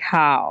of the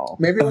cow.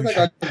 Maybe it was like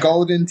a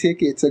golden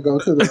ticket to go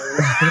to the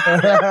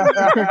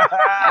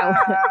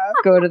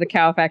go to the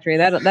cow factory.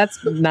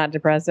 That's not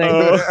depressing.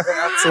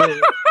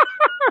 Absolutely.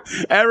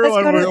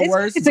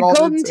 It's a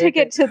golden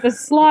ticket to the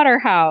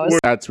slaughterhouse.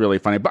 That's really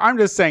funny. But I'm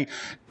just saying,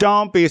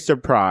 don't be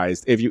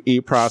surprised if you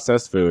eat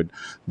processed food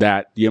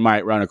that you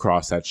might run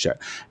across that shit.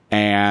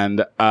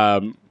 And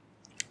I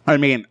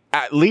mean,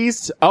 at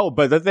least,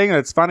 but the thing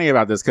that's funny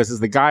about this, because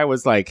the guy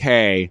was like,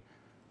 hey,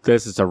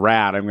 this is a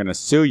rat, I'm going to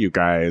sue you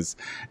guys.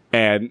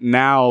 And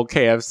now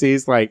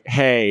KFC's like,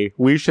 hey,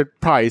 we should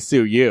probably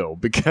sue you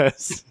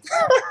because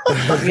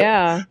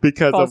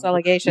because false of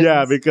allegations.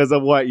 Yeah, because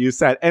of what you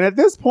said. And at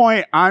this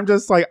point, I'm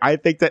just like, I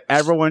think that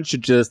everyone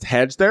should just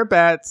hedge their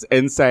bets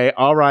and say,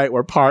 all right,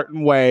 we're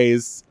parting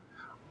ways.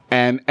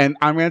 And I'm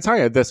going to tell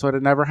you, this would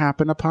have never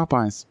happened to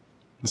Popeyes.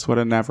 This would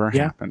have never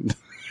happened.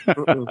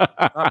 Not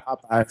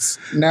Popeyes.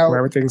 No, where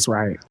everything's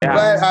right.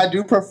 But I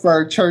do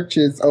prefer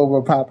Church's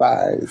over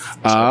Popeyes.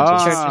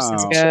 Church's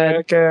is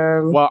good.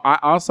 Chicken. Well, I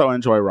also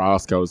enjoy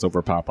Roscoe's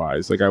over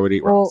Popeyes. Like, I would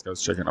eat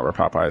Roscoe's chicken over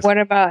Popeyes. What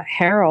about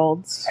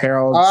Harold's?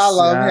 Harold's. Oh, I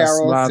love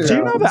Harold's. Do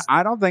you know that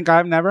I don't think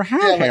I've never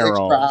had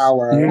Harold's?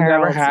 You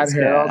never had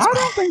Harold's? I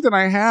don't think that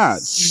I had.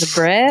 The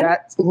bread?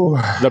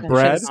 The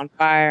bread? Is on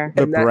fire.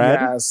 The bread?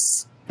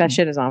 Yes. That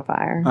shit is on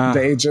fire.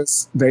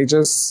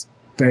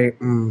 They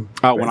when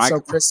it's so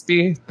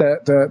crispy,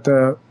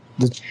 the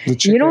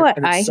chicken. You know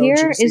what I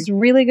hear is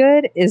really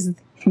good is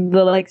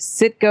the like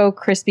Sitco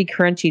crispy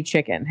crunchy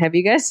chicken. Have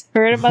you guys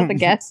heard about the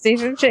gas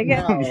station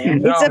chicken?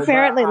 It's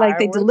apparently like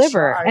they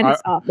deliver, and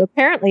it's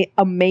apparently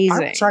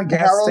amazing. I've tried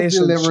gas Harold's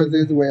station delivers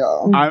as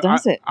well.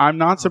 I'm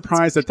not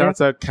surprised that that's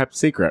a kept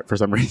secret for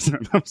some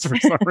reason.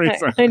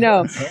 I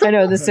know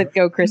the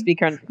Sitco crispy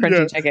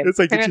crunchy chicken. It's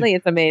like, apparently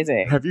it's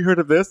amazing. Have you heard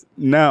of this?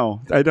 No,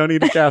 I don't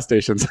eat at gas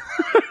stations.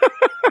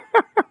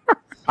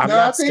 I'm No,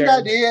 not I think scared.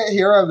 I did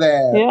hear of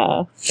that.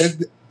 Yeah.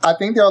 I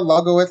think their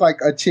logo is like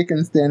a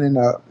chicken standing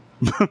up.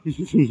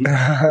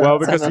 Well,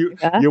 because Something like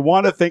that. you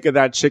want to think of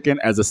that chicken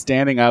as a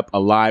standing up,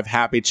 alive,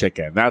 happy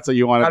chicken. That's what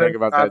you want to think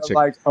about that chicken.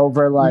 Like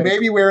over like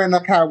Maybe wearing a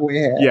cowboy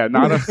hat. Yeah,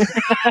 not a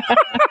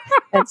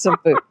And some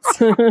boots.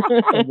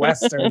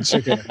 Western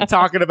chicken.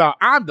 talking about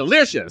I'm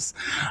delicious.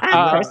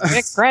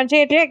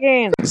 Crunchy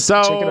chicken.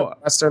 So Chicken of the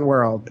Western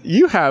world.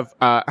 you have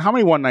how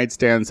many one night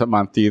stands a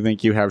month do you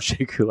think you have,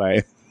 Shea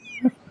Coulee?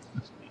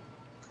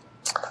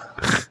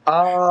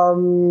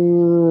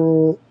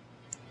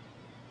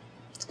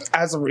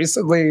 As of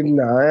recently,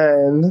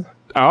 none.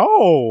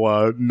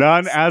 Oh,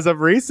 none as of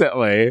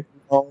recently.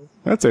 No,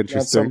 That's not so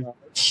interesting.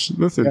 much.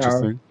 That's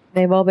interesting.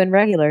 They've all been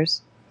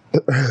regulars.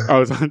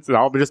 Oh, it's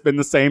all just been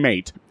the same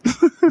 8.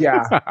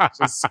 Yeah,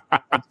 just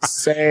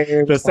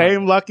same. The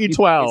same lucky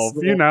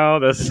 12, you know,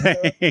 the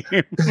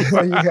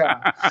same.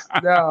 Yeah,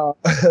 no,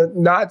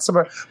 not so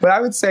much. But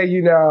I would say,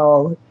 you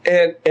know,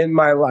 in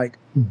my like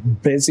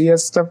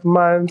busiest of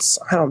months,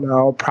 I don't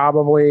know,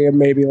 probably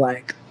maybe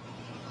like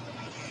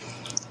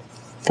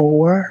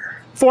 4.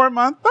 4 a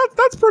month.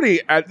 That's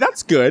pretty.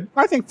 That's good.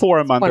 I think 4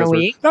 a month One a is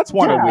week? That's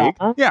one a Yeah. week.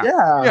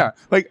 Yeah. Yeah.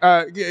 Like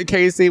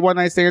Casey, one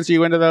night stands. Are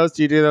you into those?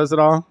 Do you do those at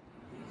all?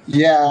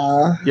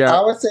 Yeah. Yeah.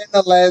 I would say in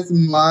the last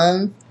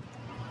month,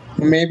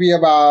 maybe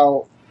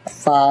about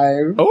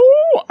 5.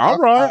 Oh, all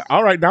right.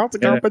 All right. Now it's a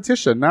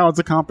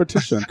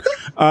competition.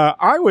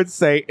 I would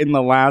say in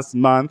the last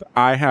month,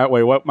 I had.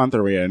 Wait, what month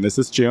are we in? This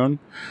is June.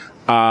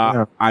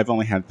 I've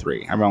only had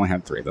 3. I've only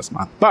had 3 this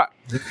month. But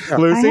I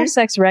Lucy, have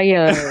sex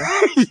regularly.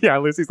 yeah,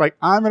 Lucy's like,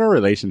 I'm in a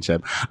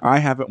relationship. I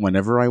have it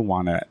whenever I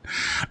want it.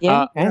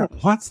 Yeah. Okay.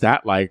 What's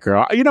that like,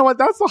 girl? You know what?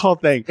 That's the whole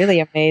thing. Really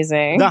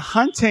amazing. The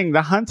hunting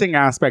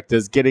aspect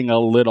is getting a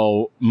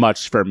little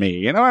much for me.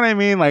 You know what I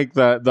mean? Like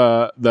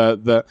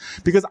the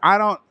because I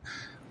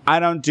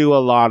don't do a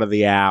lot of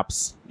the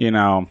apps, you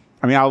know.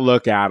 I mean, I'll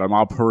look at them,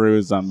 I'll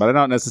peruse them, but I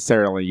don't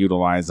necessarily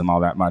utilize them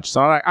all that much.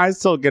 So I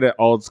still get it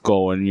old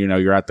school, and you know,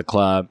 you're at the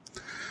club.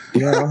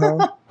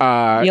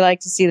 Yeah. You like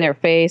to see their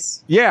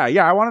face. Yeah.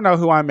 I want to know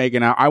who I'm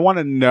making out. I want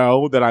to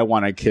know that I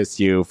want to kiss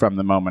you from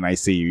the moment I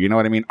see you. You know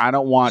what I mean? I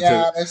don't want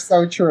Yeah, that's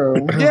so true.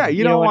 to. Yeah,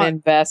 You don't want to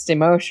invest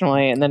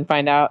emotionally and then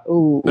find out,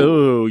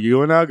 Ooh,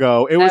 you and I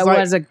go. It was that like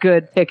was a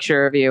good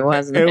picture of you,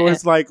 wasn't it? it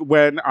was like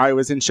when I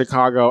was in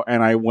Chicago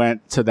and I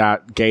went to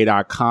that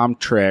gay.com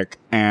trick,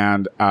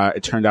 and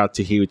it turned out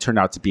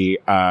to be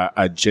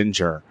a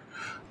ginger,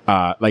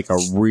 like a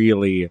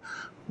really,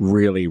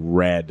 really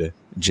red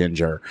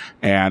ginger.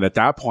 And at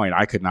that point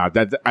I could not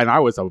and I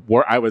was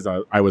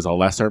a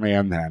lesser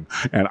man then,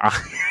 and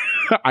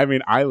I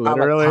mean, I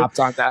literally popped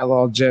on that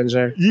little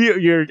ginger.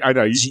 I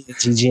know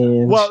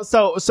you. Well,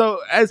 so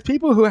as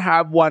people who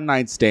have one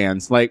night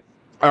stands, like,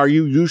 are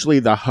you usually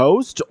the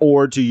host,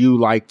 or do you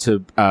like to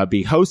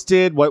be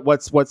hosted?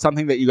 What's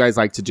something that you guys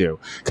like to do?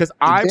 Because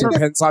It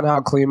depends on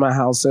how clean my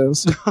house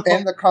is.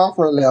 And the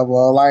comfort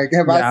level. Like,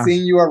 have I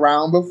seen you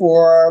around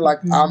before? Like,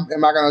 am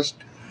I going to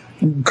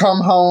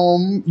come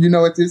home? You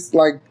know, it's just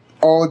like,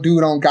 oh,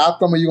 dude, on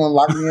Gotham, are you going to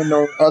lock me in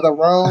the other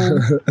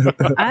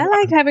room? I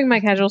liked having my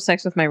casual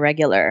sex with my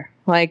regular.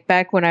 Like,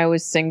 back when I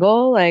was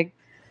single, like,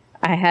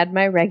 I had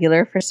my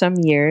regular for some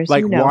years.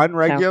 Like, you know, one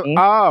regular. Tony.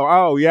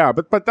 Oh, yeah.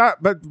 But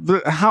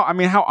how? I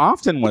mean, how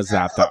often was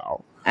that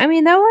though? I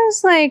mean, that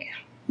was like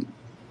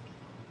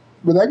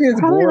But that gets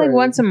probably boring. like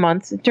once a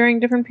month during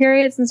different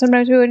periods, and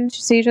sometimes we wouldn't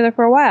see each other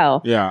for a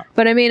while. Yeah.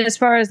 But I mean, as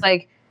far as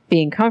like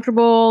being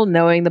comfortable,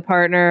 knowing the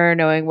partner,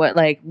 knowing what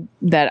like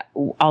that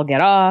I'll get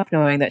off,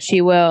 knowing that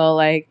she will,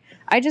 like,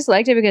 I just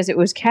liked it because it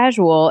was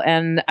casual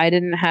and I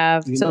didn't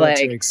have You to know what like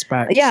to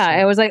expect. yeah,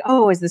 I was like,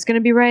 oh, is this going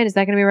to be right? Is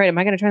that going to be right? Am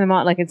I going to turn them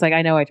on? Like, it's like,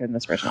 I know I turned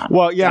this person on.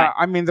 Well, yeah. Right.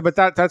 I mean, but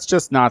that's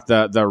just not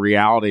the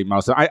reality.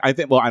 Most of, I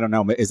think. Well, I don't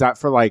know. Is that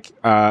for like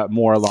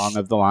more along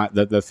of the line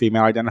the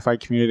female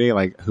identified community,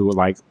 like who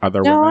like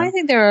other No, women? I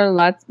think there are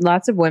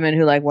lots of women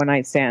who like one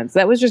night stands.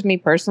 That was just me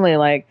personally.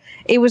 Like,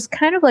 it was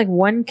kind of like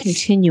one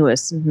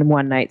continuous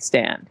one night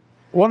stand.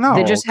 Well, no,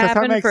 They just 'cause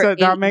happened for that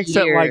 8 makes it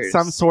like years.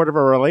 some sort of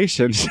a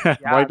relationship.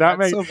 Like that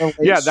makes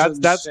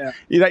that's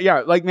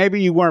like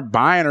maybe you weren't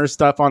buying her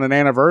stuff on an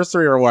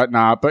anniversary or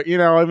whatnot, but you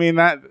know, I mean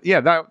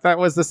that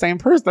was the same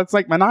person. That's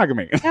like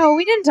monogamy. No,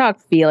 we didn't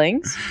talk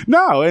feelings.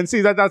 No, and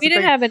see that's We the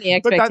didn't thing. have any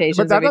expectations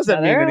but that of each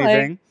doesn't mean other.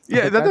 anything.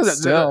 Yeah, that doesn't.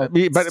 still- but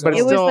it's still- It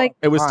was still like-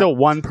 it was still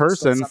one Still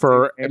person something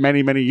for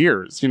different. many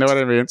years. You know what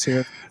I mean?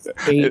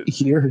 8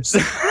 years.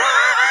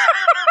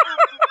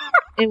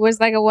 It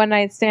was like a one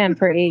night stand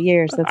for 8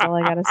 years. That's all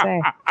I got to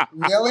say.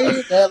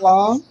 Really? That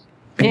long?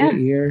 Yeah. 8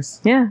 years.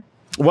 Yeah.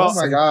 Well, Oh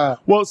my God.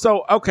 well,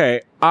 so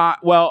okay.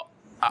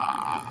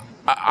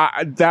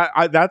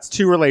 That's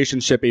too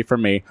relationshipy for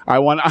me. I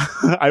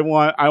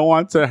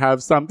want to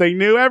have something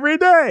new every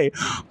day.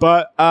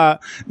 But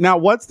now,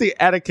 what's the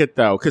etiquette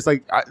though? Because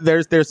like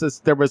there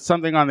was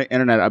something on the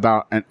internet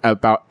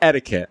about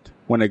etiquette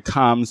when it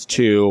comes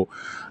to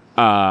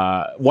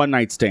one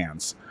night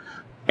stands.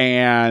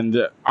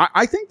 And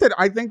I think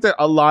that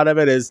a lot of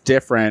it is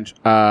different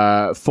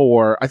I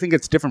think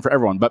it's different for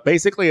everyone, but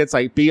basically it's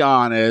like, be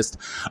honest,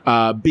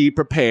 be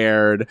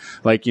prepared,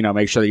 like,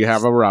 make sure that you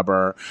have a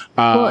rubber.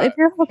 Well, if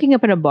you're hooking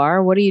up in a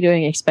bar, what are you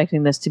doing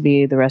expecting this to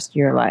be the rest of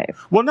your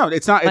life? Well, no,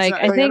 it's not. Like,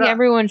 I think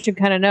everyone should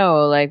kind of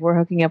know, like, we're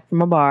hooking up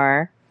from a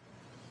bar.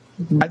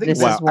 I think it's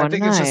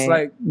just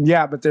like,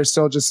 yeah, but there's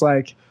still just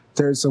like,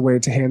 there's a way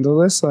to handle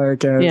this.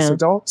 Like, as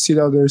adults,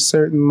 there's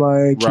certain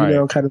like, kind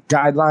of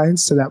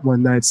guidelines to that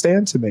one night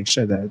stand to make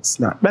sure that it's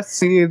not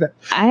messy.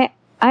 I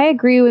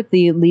agree with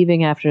the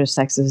leaving after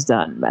sex is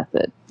done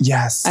method.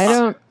 Yes. I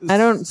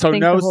don't so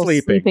think no the whole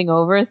sleeping. sleeping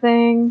over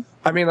thing.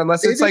 I mean,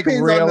 unless it's like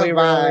depends on really, the really,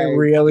 vibe.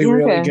 really,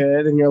 really Okay.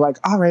 good, and you're like,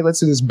 all right, let's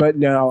do this. But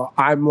no,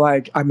 I'm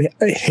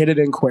hit it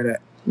and quit it.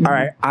 Mm-hmm. All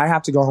right, I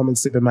have to go home and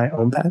sleep in my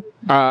own bed.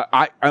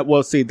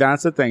 Well, see,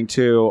 that's the thing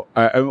too.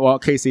 Well,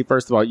 Casey,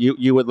 first of all,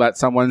 you would let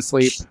someone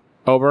sleep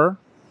over?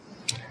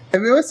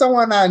 If it was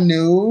someone I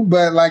knew,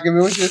 but like if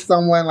it was just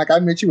someone like I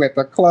met you at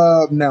the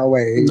club, no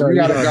way. No, You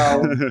gotta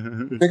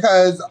go.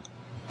 Because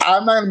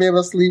I'm not gonna be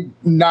able to sleep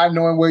not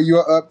knowing what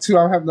you're up to.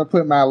 I'm having to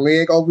put my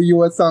leg over you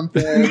or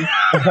something.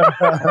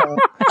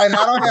 And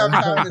I don't have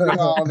time to do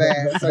all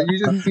that. So you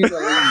just need to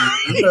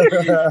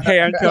leave.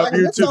 Handcuff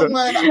you to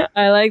the.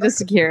 I like the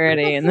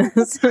security in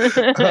this.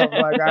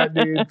 I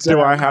need. Do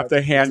I have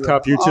to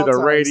handcuff you to the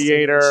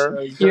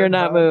radiator? You're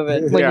not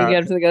moving. When Yeah. you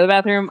get up to go to the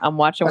bathroom, I'm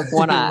watching with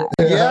one eye.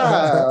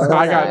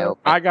 Yeah.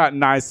 I got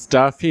nice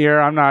stuff here.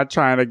 I'm not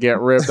trying to get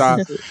ripped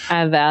off.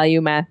 I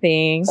value my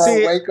things. Or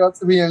wake up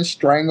to being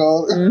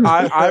strangled.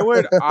 I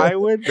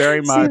would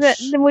very much.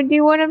 Would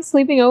you want them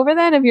sleeping over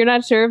then if you're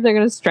not sure if they're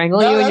going to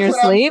strangle you in your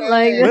sleep?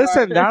 Like,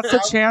 Listen, that's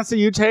the chance that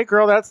you take,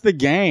 girl. That's the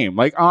game.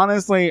 Like,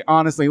 honestly,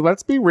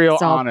 let's be real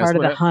it's all honest. part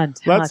of the hunt.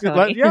 Let's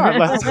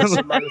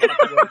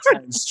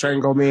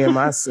strangle me in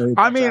my sleep.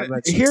 I mean,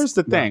 here's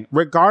the thing.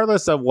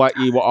 Regardless of what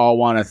you all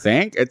want to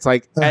think, it's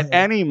like at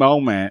any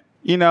moment,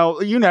 you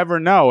never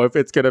know if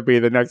it's going to be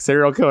the next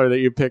serial killer that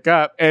you pick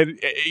up. And,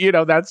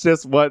 that's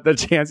just what the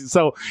chances.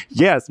 So,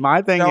 yes,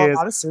 my thing is. A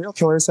lot of serial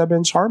killers have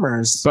been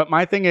charmers. But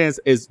my thing is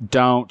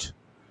don't.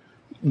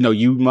 No,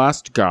 you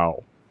must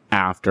go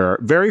after.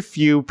 Very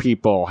few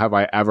people have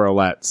I ever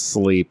let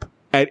sleep.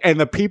 And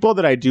the people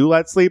that I do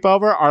let sleep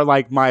over are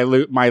like my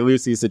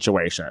Lucy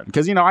situation.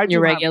 Because, I do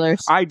your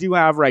regulars. I do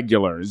have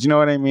regulars. You know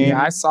what I mean?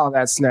 Yeah, I saw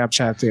that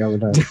Snapchat the other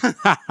day.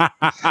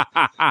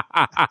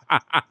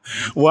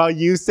 Well,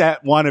 you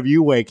sent one of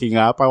you waking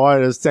up. I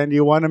wanted to send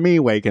you one of me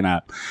waking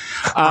up.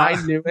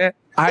 I knew it.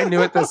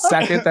 The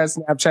second that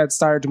Snapchat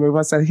started to move.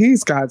 I said,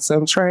 he's got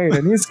some trade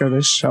and he's going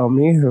to show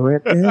me who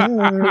it is.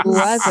 Who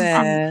was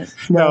it?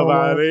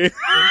 Nobody.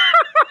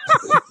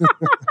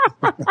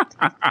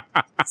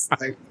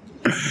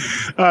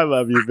 I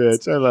love you,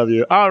 bitch. I love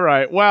you. All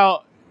right.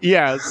 Well,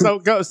 yeah. So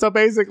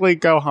basically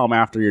go home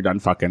after you're done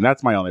fucking.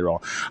 That's my only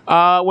rule.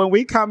 When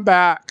we come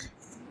back,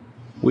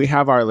 we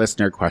have our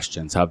listener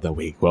questions of the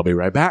week. We'll be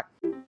right back.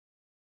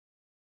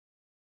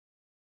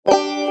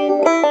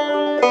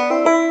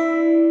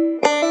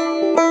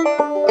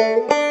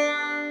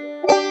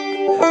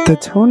 The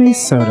Tony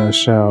Soto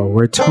Show,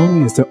 where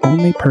Tony is the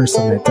only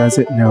person that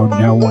doesn't know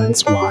no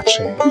one's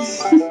watching.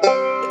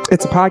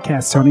 It's a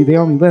podcast, Tony. They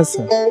only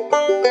listen.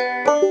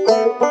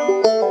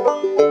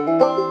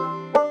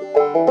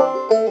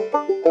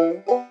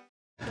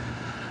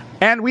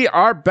 And we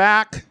are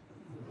back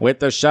with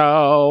the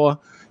show.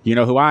 You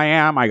know who I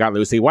am. I got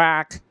Lucy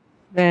Wack.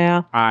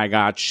 Yeah. I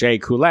got Shea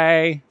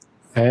Coulee.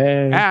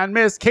 Hey. And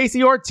Miss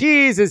Casey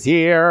Ortiz is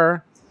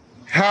here.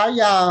 Hi,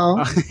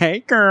 y'all.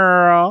 Hey,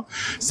 girl.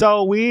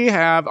 So we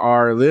have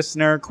our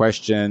listener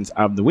questions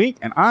of the week,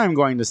 and I'm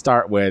going to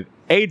start with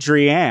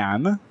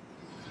Adrienne.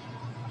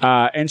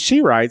 And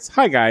she writes,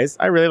 "Hi, guys.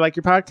 I really like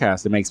your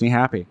podcast. It makes me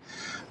happy.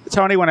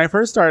 Tony, when I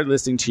first started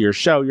listening to your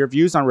show, your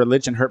views on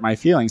religion hurt my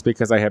feelings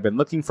because I have been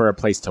looking for a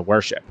place to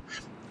worship.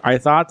 I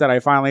thought that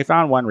I finally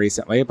found one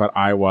recently, but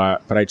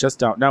I just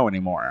don't know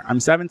anymore. I'm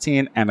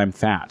 17 and I'm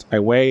fat. I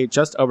weigh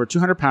just over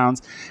 200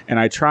 pounds, and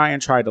I try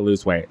to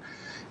lose weight.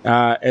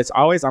 It's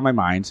always on my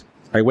mind.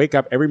 I wake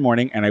up every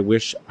morning and I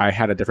wish I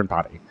had a different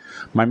body.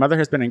 My mother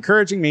has been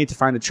encouraging me to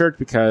find a church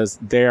because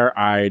there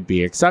I'd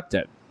be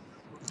accepted.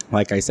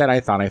 Like I said, I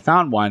thought I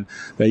found one.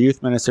 The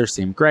youth minister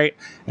seemed great,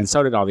 and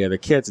so did all the other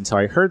kids, until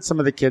I heard some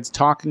of the kids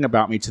talking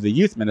about me to the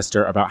youth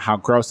minister about how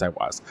gross I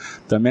was.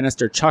 The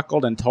minister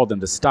chuckled and told them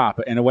to stop,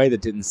 but in a way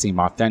that didn't seem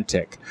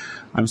authentic.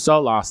 I'm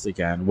so lost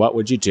again. What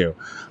would you do?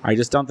 I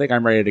just don't think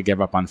I'm ready to give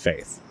up on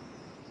faith."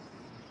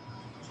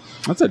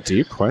 That's a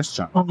deep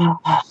question. Oh,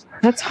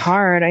 that's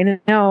hard. I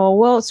know.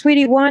 Well,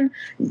 sweetie, one,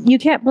 you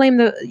can't blame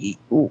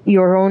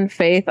your own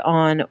faith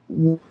on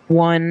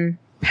one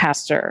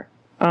pastor.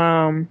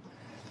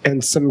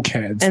 And some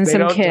kids. And They some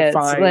don't kids.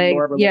 define Like,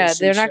 your yeah,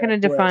 they're not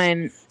going to relationship with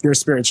define your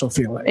spiritual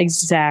feelings.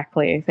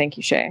 Exactly. Thank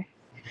you, Shay.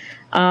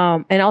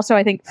 And also,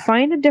 I think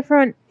find a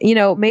different,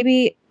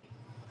 maybe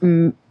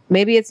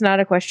it's not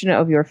a question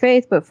of your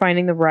faith, but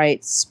finding the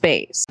right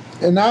space.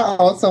 And I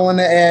also want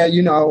to add,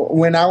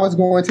 when I was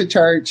going to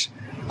church,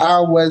 I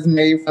was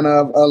made fun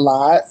of a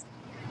lot.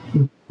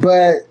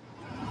 But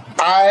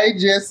I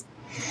just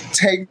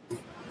take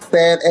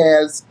that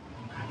as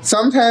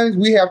sometimes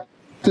we have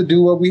to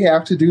do what we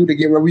have to do to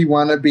get where we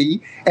want to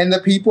be. And the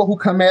people who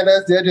come at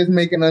us, they're just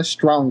making us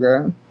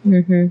stronger.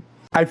 Mm-hmm.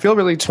 I feel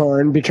really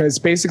torn because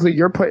basically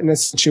you're put in a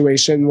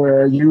situation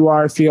where you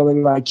are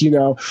feeling like, you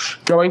know,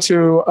 going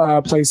to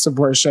a place of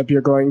worship, you're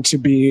going to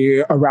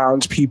be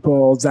around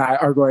people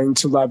that are going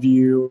to love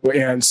you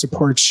and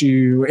support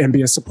you and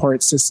be a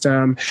support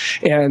system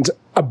and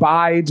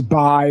abide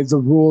by the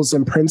rules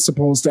and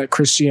principles that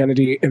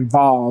Christianity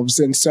involves.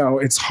 And so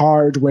it's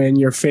hard when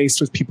you're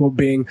faced with people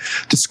being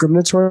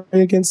discriminatory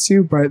against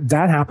you, but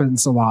that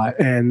happens a lot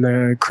in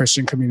the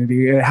Christian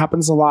community. It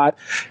happens a lot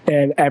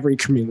in every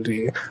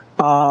community.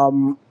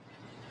 Fuck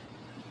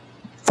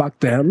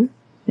them.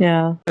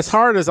 Yeah. As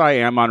hard as I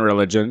am on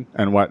religion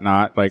and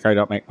whatnot, like I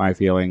don't make my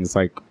feelings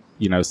like,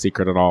 you know,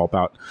 secret at all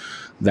about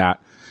that.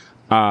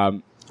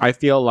 I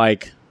feel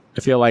like,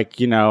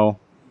 you know,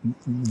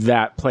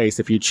 that place,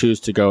 if you choose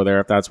to go there,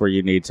 if that's where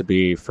you need to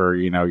be for,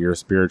 you know, your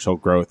spiritual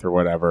growth or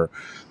whatever,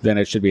 then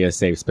it should be a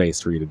safe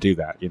space for you to do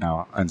that, you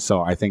know? And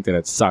so I think that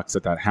it sucks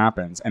that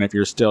happens. And if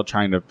you're still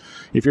trying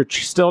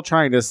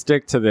to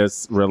stick to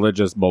this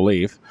religious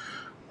belief,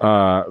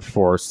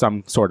 for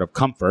some sort of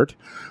comfort,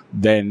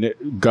 then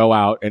go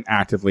out and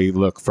actively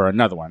look for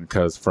another one.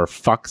 Because for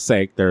fuck's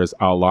sake, there's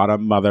a lot of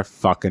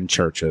motherfucking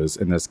churches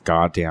in this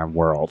goddamn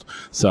world.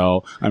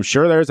 So I'm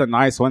sure there's a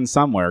nice one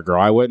somewhere,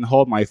 girl. I wouldn't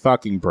hold my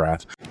fucking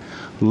breath.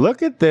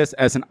 Look at this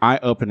as an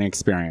eye-opening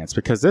experience,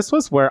 because this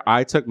was where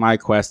I took my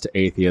quest to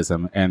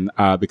atheism. And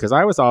because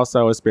I was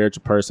also a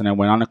spiritual person and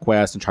went on a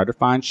quest and tried to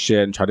find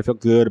shit and tried to feel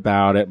good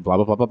about it, blah,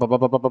 blah, blah, blah, blah,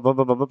 blah, blah, blah,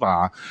 blah, blah, blah,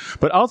 blah.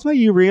 But ultimately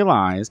you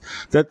realize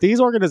that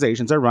these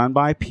organizations are run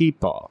by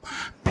people.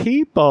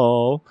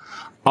 People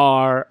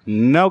are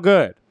no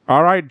good.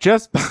 All right,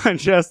 just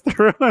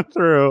through and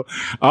through.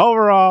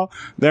 Overall,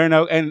 they're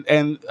no,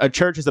 and a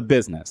church is a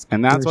business,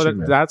 and that's what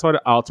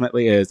it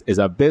ultimately is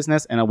a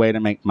business and a way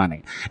to make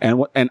money.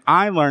 And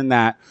I learned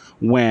that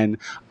when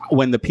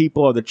the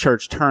people of the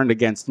church turned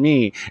against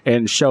me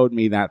and showed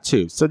me that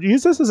too. So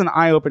use this as an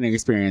eye-opening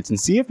experience and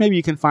see if maybe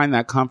you can find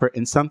that comfort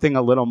in something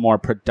a little more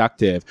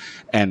productive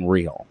and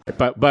real.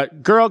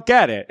 But girl,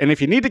 get it. And if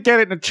you need to get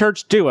it in a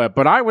church, do it.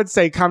 But I would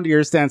say come to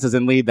your senses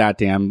and leave that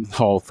damn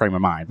whole frame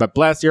of mind. But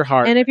bless your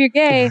heart. And if you're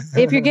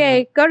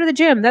gay, go to the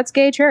gym. That's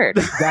gay church.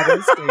 That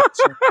is gay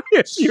church.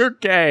 If you're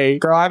gay.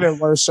 Girl, I haven't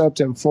worshipped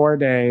in 4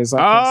 days.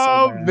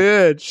 Oh,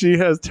 bitch. She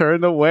has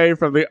turned away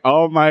from the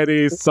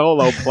almighty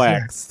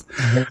soloplex.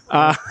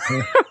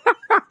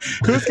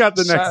 Who's got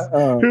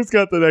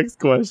the next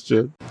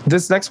question?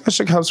 This next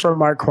question comes from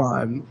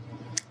Marquand.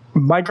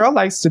 My girl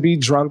likes to be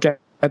drunk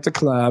at the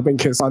club and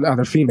kiss on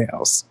other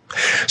females.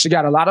 She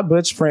got a lot of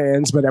butch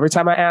friends, but every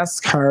time I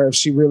ask her if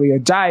she really a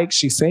dyke,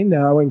 she say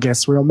no and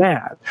gets real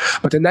mad.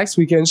 But the next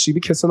weekend, she be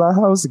kissing on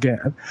hoes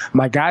again.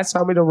 My guys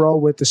tell me to roll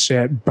with the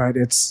shit, but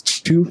it's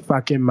too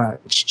fucking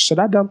much. Should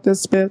I dump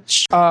this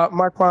bitch?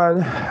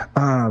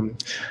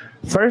 Marquand,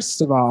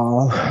 first of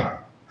all,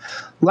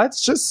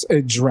 let's just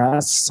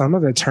address some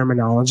of the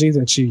terminology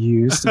that you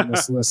used in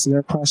this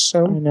listener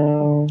question. I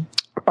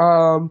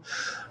know.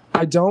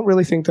 I don't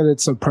really think that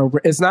it's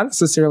appropriate. It's not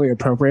necessarily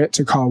appropriate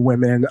to call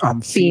women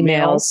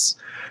females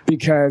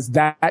because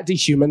that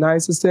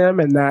dehumanizes them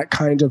and that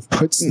kind of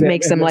puts them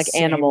makes them like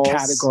animals.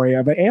 Category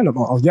of an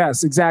animal.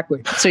 Yes,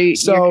 exactly. So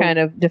you're kind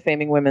of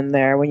defaming women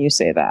there when you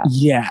say that.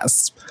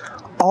 Yes.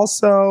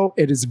 Also,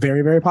 it is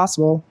very, very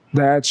possible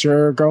that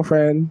your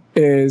girlfriend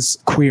is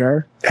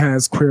queer,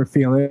 has queer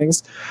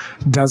feelings.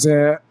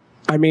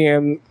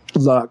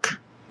 Look,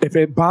 if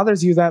it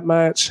bothers you that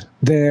much,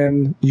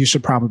 then you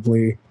should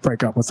probably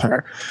break up with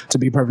her. To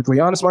be perfectly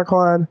honest,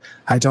 Marquand,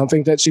 I don't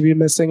think that she'd be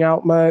missing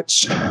out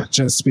much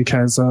just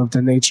because of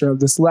the nature of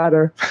this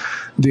letter,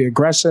 the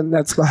aggression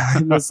that's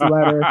behind this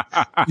letter.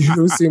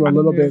 You seem a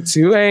little bit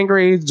too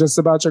angry just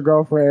about your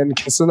girlfriend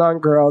kissing on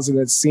girls, and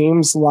it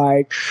seems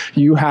like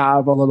you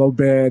have a little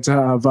bit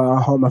of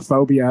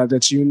homophobia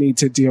that you need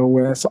to deal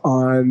with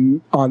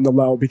on the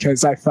low,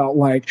 because I felt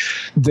like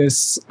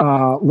this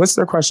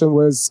listener question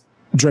was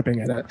dripping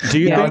in it.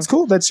 It's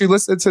cool that you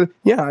listen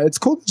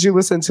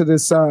to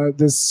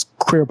this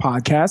queer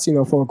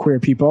podcast, full of queer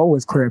people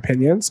with queer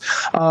opinions.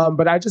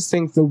 But I just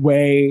think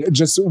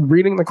just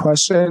reading the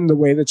question, the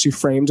way that you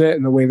framed it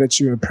and the way that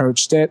you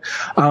approached it,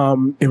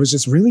 it was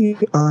just really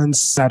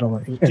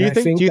unsettling. Do you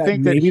think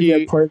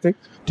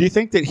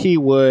that he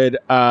would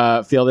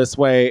feel this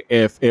way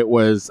if it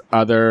was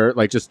other,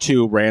 like just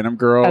two random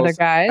girls other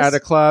guys at a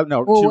club?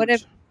 No. Well,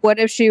 what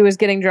if she was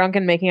getting drunk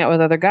and making out with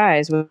other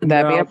guys? Would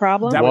that be a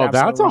problem?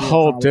 That's a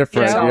whole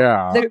different.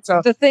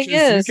 The thing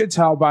is, you could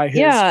tell by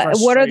his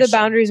what are the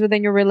boundaries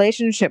within your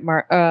relationship,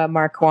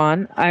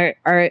 Marquand?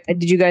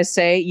 Did you guys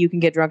say you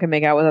can get drunk and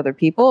make out with other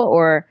people,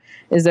 or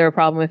is there a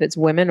problem if it's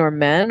women or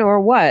men,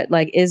 or what?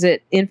 Like, is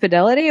it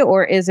infidelity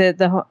or is it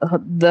the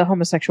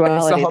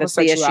homosexuality that's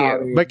the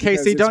issue? But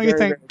Casey, don't you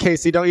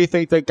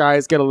think that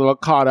guys get a little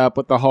caught up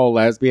with the whole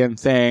lesbian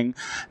thing,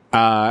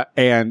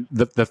 and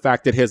the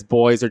fact that his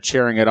boys are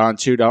cheering it on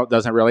too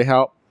doesn't really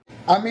help?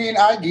 I mean,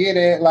 I get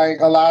it. Like,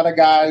 a lot of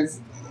guys,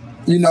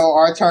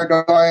 are turned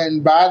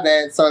on by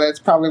that. So that's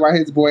probably why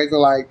his boys are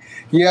like,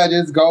 yeah,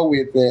 just go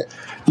with it.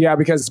 Yeah,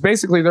 because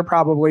basically they're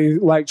probably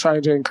like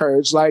trying to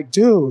encourage, like,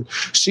 dude,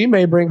 she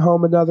may bring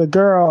home another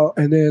girl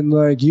and then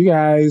like you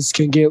guys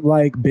can get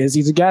like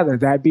busy together.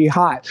 That'd be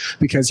hot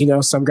because,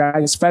 some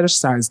guys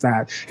fetishize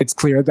that. It's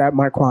clear that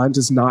Marquand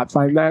does not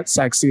find that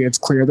sexy. It's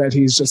clear that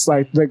he's just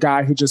like the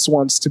guy who just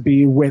wants to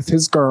be with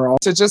his girl.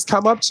 To just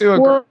come up to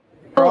a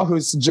girl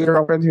who's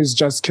girlfriend who's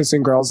just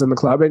kissing girls in the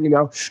club, and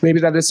maybe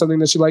that is something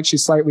that she likes.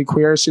 She's slightly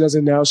queer. She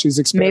doesn't know. She's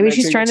experimenting. Maybe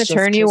she's trying to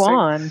turn you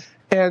on.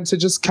 And to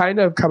just kind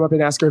of come up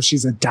and ask her if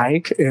she's a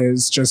dyke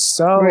is just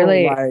so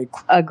really like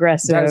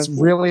aggressive. That's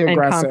really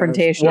aggressive and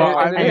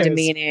confrontational and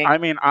demeaning. I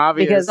mean,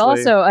 obviously, because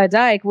also a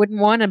dyke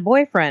wouldn't want a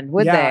boyfriend,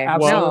 would they?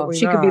 Absolutely no,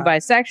 she could be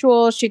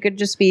bisexual. She could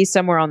just be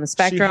somewhere on the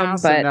spectrum.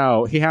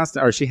 She has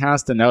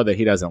to know that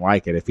he doesn't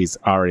like it if he's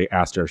already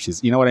asked her if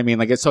she's. You know what I mean?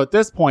 Like, so at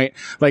this point,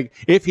 like,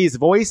 if he's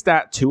voiced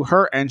that to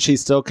her and she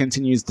still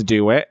continues to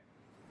do it.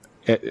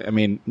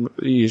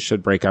 You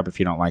should break up if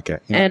you don't like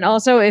it. And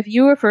also, if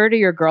you refer to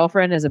your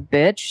girlfriend as a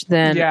bitch,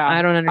 then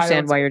I don't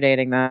understand why you're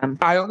dating them.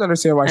 I don't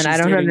understand why she's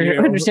dating you. And I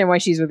don't understand why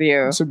she's with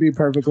you. To be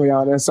perfectly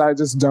honest, I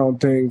just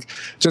don't think,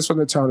 just from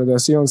the tone of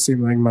this, you don't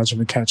seem like much of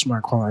a catch,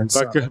 Marquand.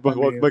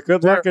 But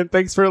good luck and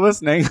thanks for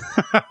listening.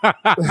 All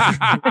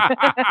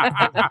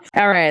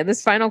right,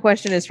 this final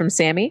question is from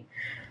Sammy.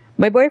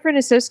 My boyfriend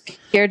is so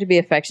scared to be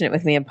affectionate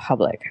with me in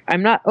public.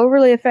 I'm not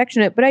overly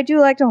affectionate, but I do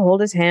like to hold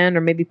his hand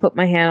or maybe put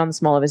my hand on the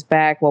small of his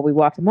back while we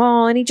walk the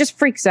mall, and he just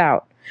freaks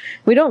out.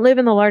 We don't live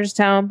in the largest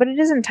town, but it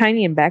isn't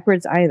tiny and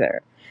backwards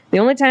either. The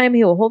only time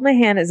he will hold my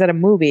hand is at a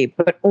movie,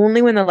 but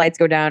only when the lights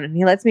go down, and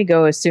he lets me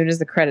go as soon as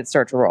the credits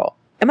start to roll.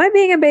 Am I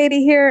being a baby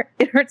here?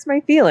 It hurts my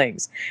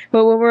feelings.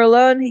 But when we're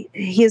alone,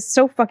 he is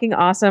so fucking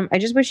awesome. I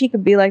just wish he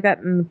could be like that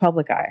in the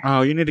public eye.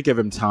 Oh, you need to give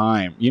him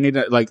time. You need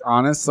to, like,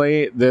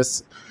 honestly,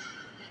 this...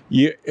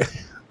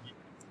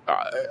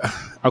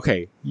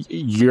 okay,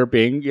 you're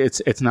being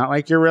it's not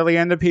like you're really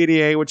into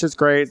PDA, which is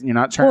great. You're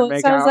not trying to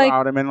make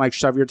out him and like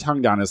shove your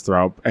tongue down his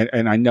throat.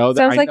 And I know that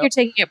sounds like you're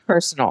taking it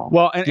personal.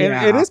 Well, and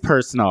it is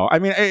personal. I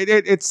mean,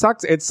 it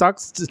sucks. It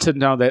sucks to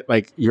know that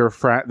like your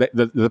friend,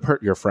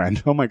 your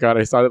friend. Oh my god,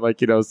 I sounded like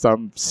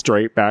some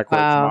straight backwards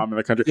mom in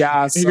the country.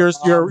 Yeah,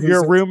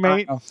 your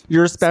roommate,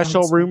 your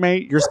special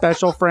roommate, your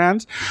special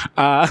friend. Is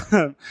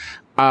that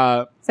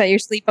your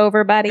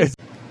sleepover buddy?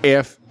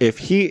 If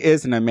he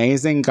is an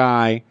amazing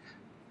guy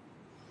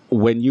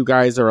when you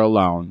guys are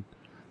alone,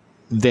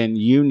 then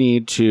you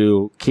need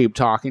to keep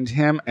talking to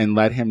him and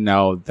let him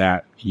know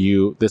that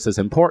this is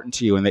important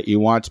to you and that you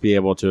want to be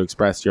able to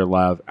express your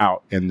love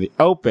out in the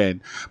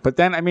open. But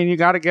then, I mean, you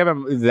got to give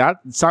him that.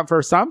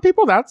 For some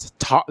people, that's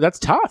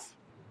tough.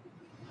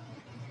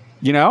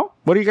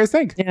 What do you guys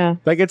think? Yeah,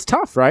 like it's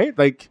tough, right?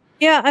 Like.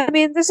 Yeah, I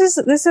mean, this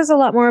is a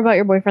lot more about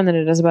your boyfriend than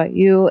it is about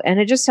you,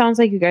 and it just sounds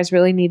like you guys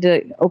really need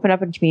to open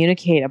up and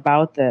communicate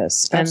about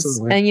this.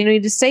 Absolutely. And you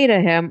need to say to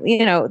him,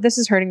 this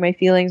is hurting my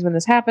feelings when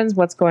this happens.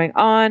 What's going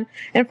on?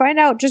 And find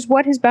out just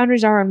what his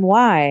boundaries are and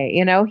why.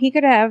 He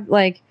could have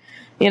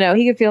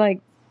he could feel like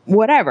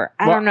whatever.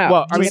 I don't know.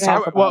 Well, I mean,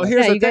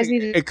 here's the thing. Guys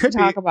need to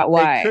talk about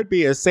why. It could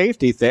be a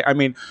safety thing. I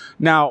mean,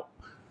 now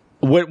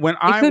when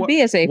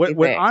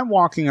I'm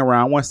walking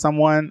around with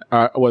someone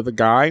with a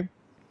guy.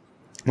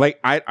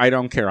 Like I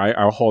don't care.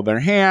 I'll hold their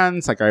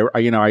hands. Like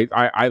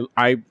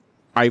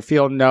I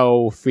feel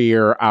no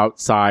fear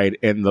outside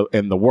in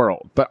the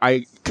world. But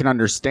I can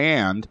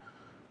understand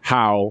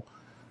how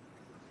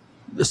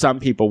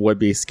some people would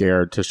be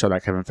scared to show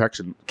that kind of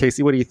affection.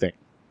 Casey, what do you think?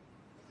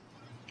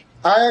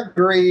 I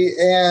agree,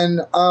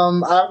 and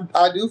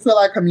I do feel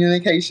like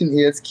communication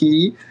is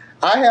key.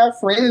 I have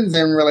friends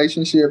in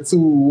relationships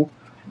who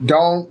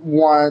don't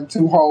want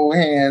to hold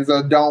hands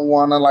or don't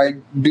want to like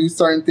do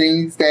certain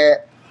things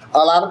that a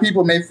lot of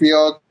people may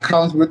feel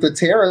comes with the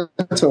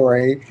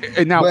territory.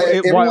 Now,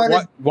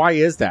 why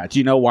is that? Do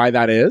you know why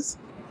that is?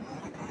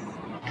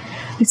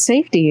 It's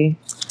safety.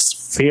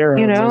 It's fear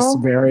of this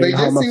very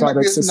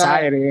homophobic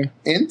society.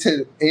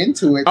 Into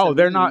it. Oh,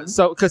 they're not.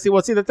 So, because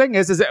the thing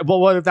is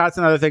what if that's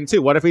another thing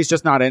too? What if he's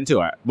just not into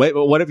it?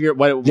 What if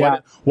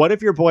what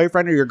if your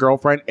boyfriend or your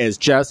girlfriend is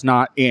just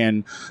not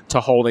in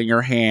to holding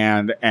your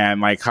hand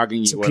and like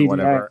hugging you or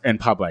whatever in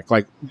public?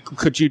 Like,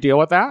 could you deal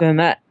with that? Then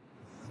that.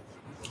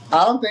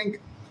 I don't think.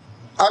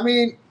 I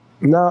mean,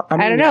 no.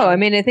 I don't know. I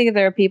mean, I think if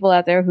there are people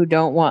out there who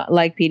don't want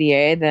like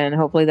PDA, then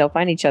hopefully they'll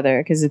find each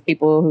other. Because the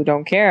people who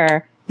don't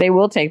care, they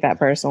will take that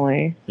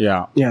personally.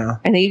 Yeah. Yeah.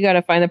 I think you got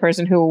to find the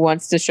person who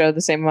wants to show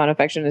the same amount of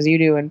affection as you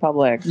do in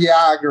public. Yeah,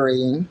 I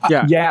agree.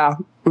 Yeah.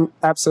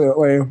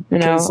 Absolutely.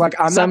 Like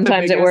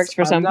sometimes it works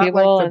for some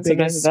people, and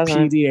sometimes it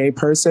doesn't. PDA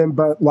person,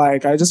 but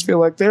like I just feel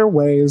like there are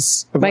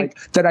ways of like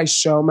that I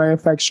show my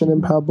affection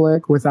in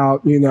public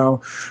without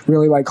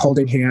really like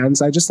holding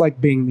hands. I just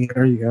like being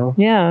near you.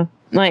 Yeah.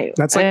 Like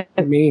that's like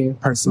me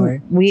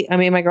personally.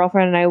 My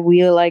girlfriend and I,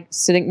 we like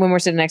sitting when we're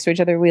sitting next to each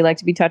other. We like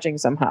to be touching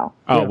somehow.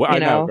 Oh, well, I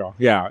know, girl.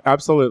 Yeah,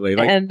 absolutely.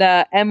 Like,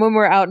 and when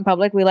we're out in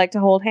public, we like to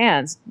hold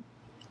hands.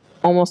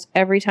 almost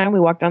every time we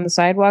walk down the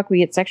sidewalk, we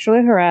get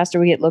sexually harassed or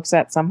we get looks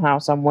at somehow,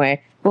 some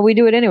way. But we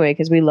do it anyway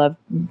because we love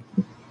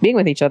being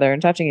with each other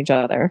and touching each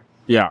other.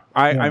 Yeah,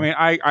 I mean,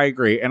 I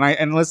agree.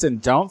 And listen,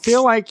 don't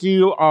feel like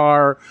you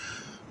are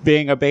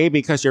being a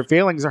baby because your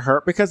feelings are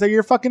hurt, because they're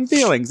your fucking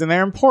feelings and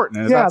they're important.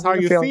 And if that's how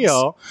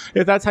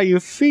you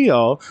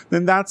feel,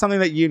 then that's something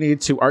that you need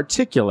to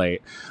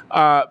articulate.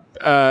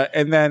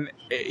 And then,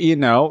 you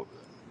know,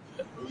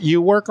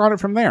 you work on it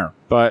from there.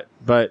 But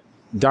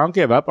don't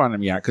give up on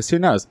him yet, because who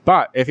knows?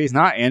 But if he's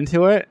not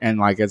into it and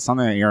like it's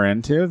something that you're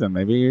into, then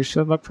maybe you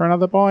should look for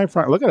another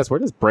boyfriend. Look at us. We're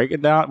just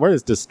breaking down. We're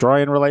just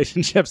destroying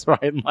relationships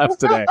right and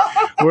left today.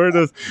 We're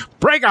just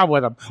break up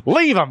with him,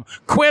 leave him,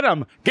 quit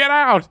him, get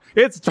out.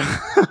 It's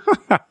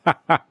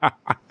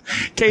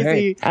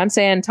Casey. I'm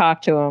saying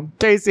talk to him.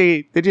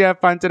 Casey, did you have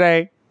fun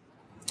today?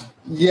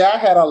 Yeah, I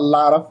had a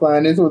lot of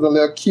fun. This was a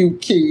little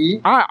cute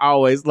key. I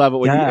always love it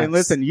when you, and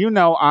listen, you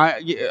know,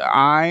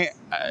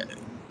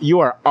 you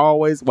are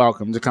always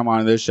welcome to come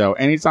on this show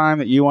anytime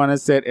that you want to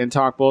sit and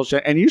talk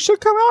bullshit. And you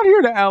should come out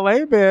here to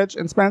LA, bitch,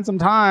 and spend some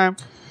time.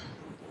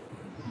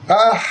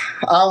 I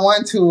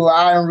want to.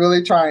 I am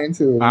really trying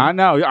to. I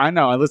know.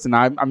 And listen,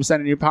 I'm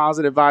sending you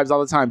positive vibes all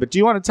the time. But do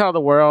you want to tell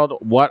the world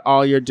what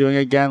all you're doing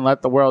again?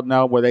 Let the world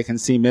know where they can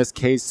see Miss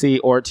Casey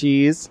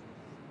Ortiz.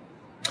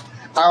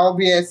 I will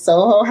be at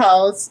Soho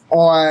House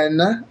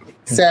on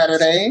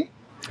Saturday.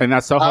 And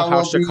that's Soho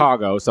House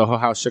Chicago. Soho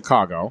House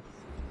Chicago.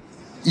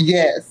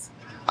 Yes.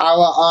 I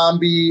will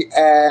be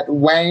at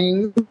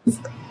Wang's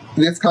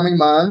this coming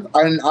month,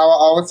 and I will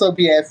also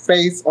be at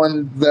Face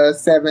on the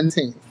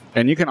 17th.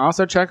 And you can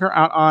also check her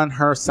out on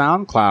her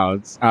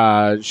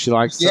SoundClouds. She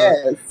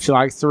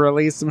likes to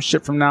release some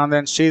shit from now and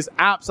then. She's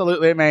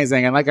absolutely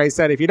amazing. And like I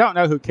said, if you don't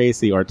know who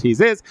Casey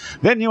Ortiz is,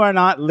 then you are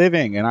not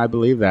living. And I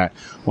believe that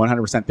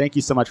 100%. Thank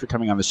you so much for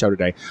coming on the show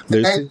today,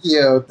 Lucy. Thank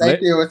you.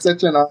 Thank you. It's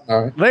such an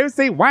honor.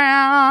 Lucy,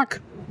 whack.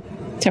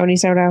 Tony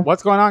Soto.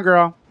 What's going on,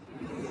 girl?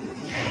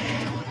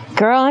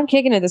 Girl, I'm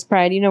kicking it this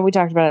Pride. You know, we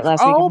talked about it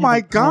last week. Oh my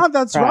God,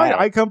 that's right.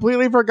 I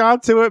completely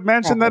forgot to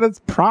mention that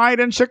it's Pride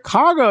in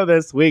Chicago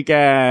this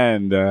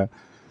weekend. Yeah,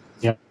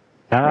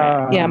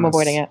 I'm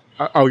avoiding it.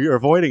 Oh, you're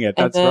avoiding it.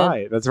 That's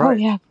right. That's right.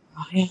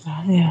 Oh,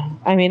 yeah.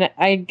 I mean,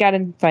 I got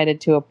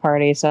invited to a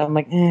party, so I'm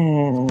like,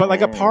 But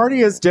like a party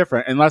is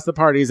different, unless the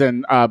party's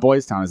in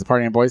Boys Town. Is the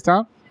party in Boys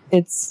Town?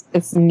 It's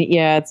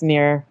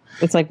near.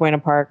 It's like Buena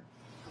Park.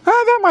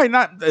 That might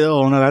not.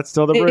 Oh no, that's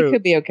still the route. It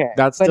could be okay.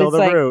 That's still the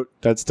route.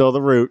 That's still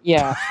the route.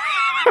 Yeah.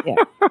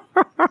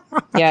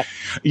 Yeah.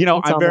 You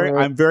know,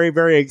 I'm very,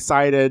 very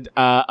excited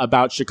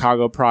about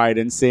Chicago Pride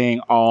and seeing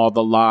all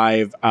the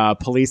live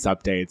police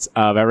updates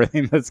of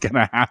everything that's going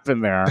to happen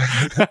there.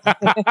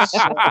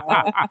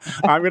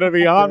 I'm going to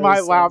be on my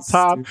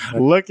laptop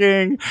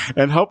looking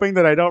and hoping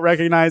that I don't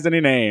recognize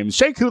any names.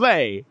 Shea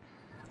Coulee.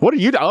 What are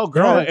you? Oh,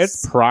 girl,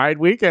 It's Pride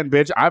weekend,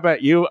 bitch. I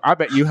bet you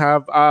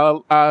have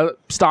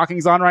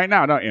stockings on right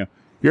now, don't you?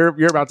 You're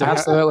about to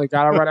absolutely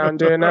gotta run out and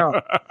do it now.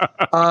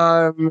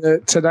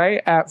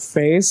 Tonight at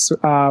Face,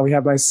 we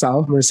have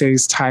myself,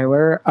 Mercedes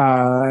Tyler,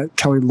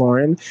 Kelly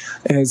Lauren,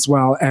 as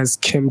well as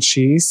Kim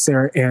Chi,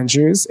 Sarah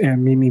Andrews,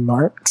 and Mimi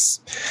Marks.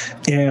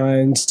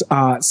 And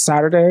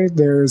Saturday,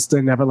 there's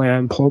the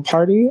Neverland Pool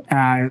Party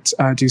at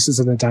Deuces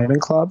in the Diamond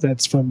Club.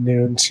 That's from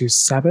noon to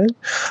 7.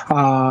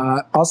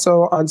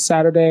 Also on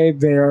Saturday,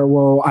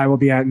 I will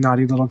be at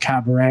Naughty Little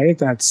Cabaret.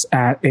 That's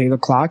at 8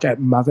 o'clock at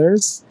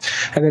Mother's.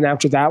 And then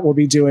after that, we'll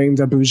be doing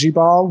the Bougie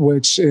Ball,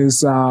 which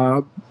is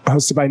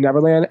hosted by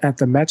Neverland at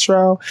the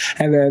Metro.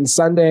 And then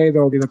Sunday,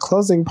 there will be the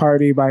closing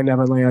party by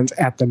Neverland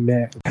at the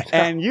Mid.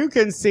 And you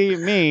can see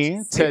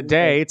me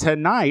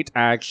tonight,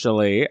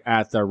 actually,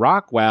 at the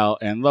Rockwell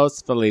in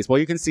Los Feliz. Well,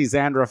 you can see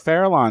Xandra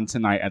Fairlawn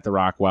tonight at the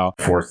Rockwell.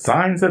 For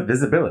Signs of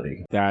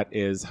Visibility. That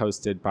is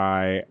hosted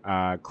by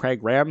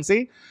Craig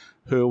Ramsey,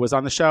 who was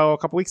on the show a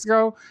couple weeks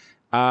ago.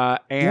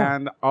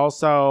 And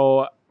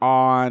also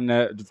on,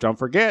 don't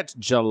forget,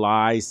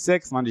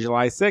 Monday,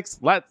 July 6th,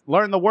 Let's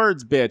Learn the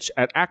Words, Bitch,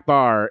 at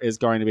Akbar is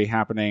going to be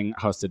happening,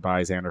 hosted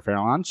by Xandra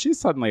Fairlawn. She's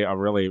suddenly a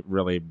really,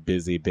 really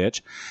busy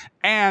bitch.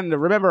 And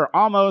remember,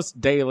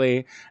 almost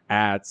daily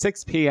at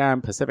 6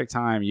 p.m. Pacific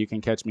time, you can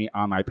catch me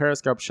on my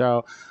Periscope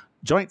show,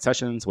 Joint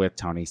Sessions with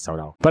Tony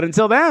Soto. But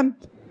until then,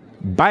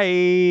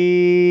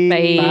 bye.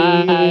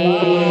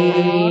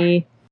 Bye.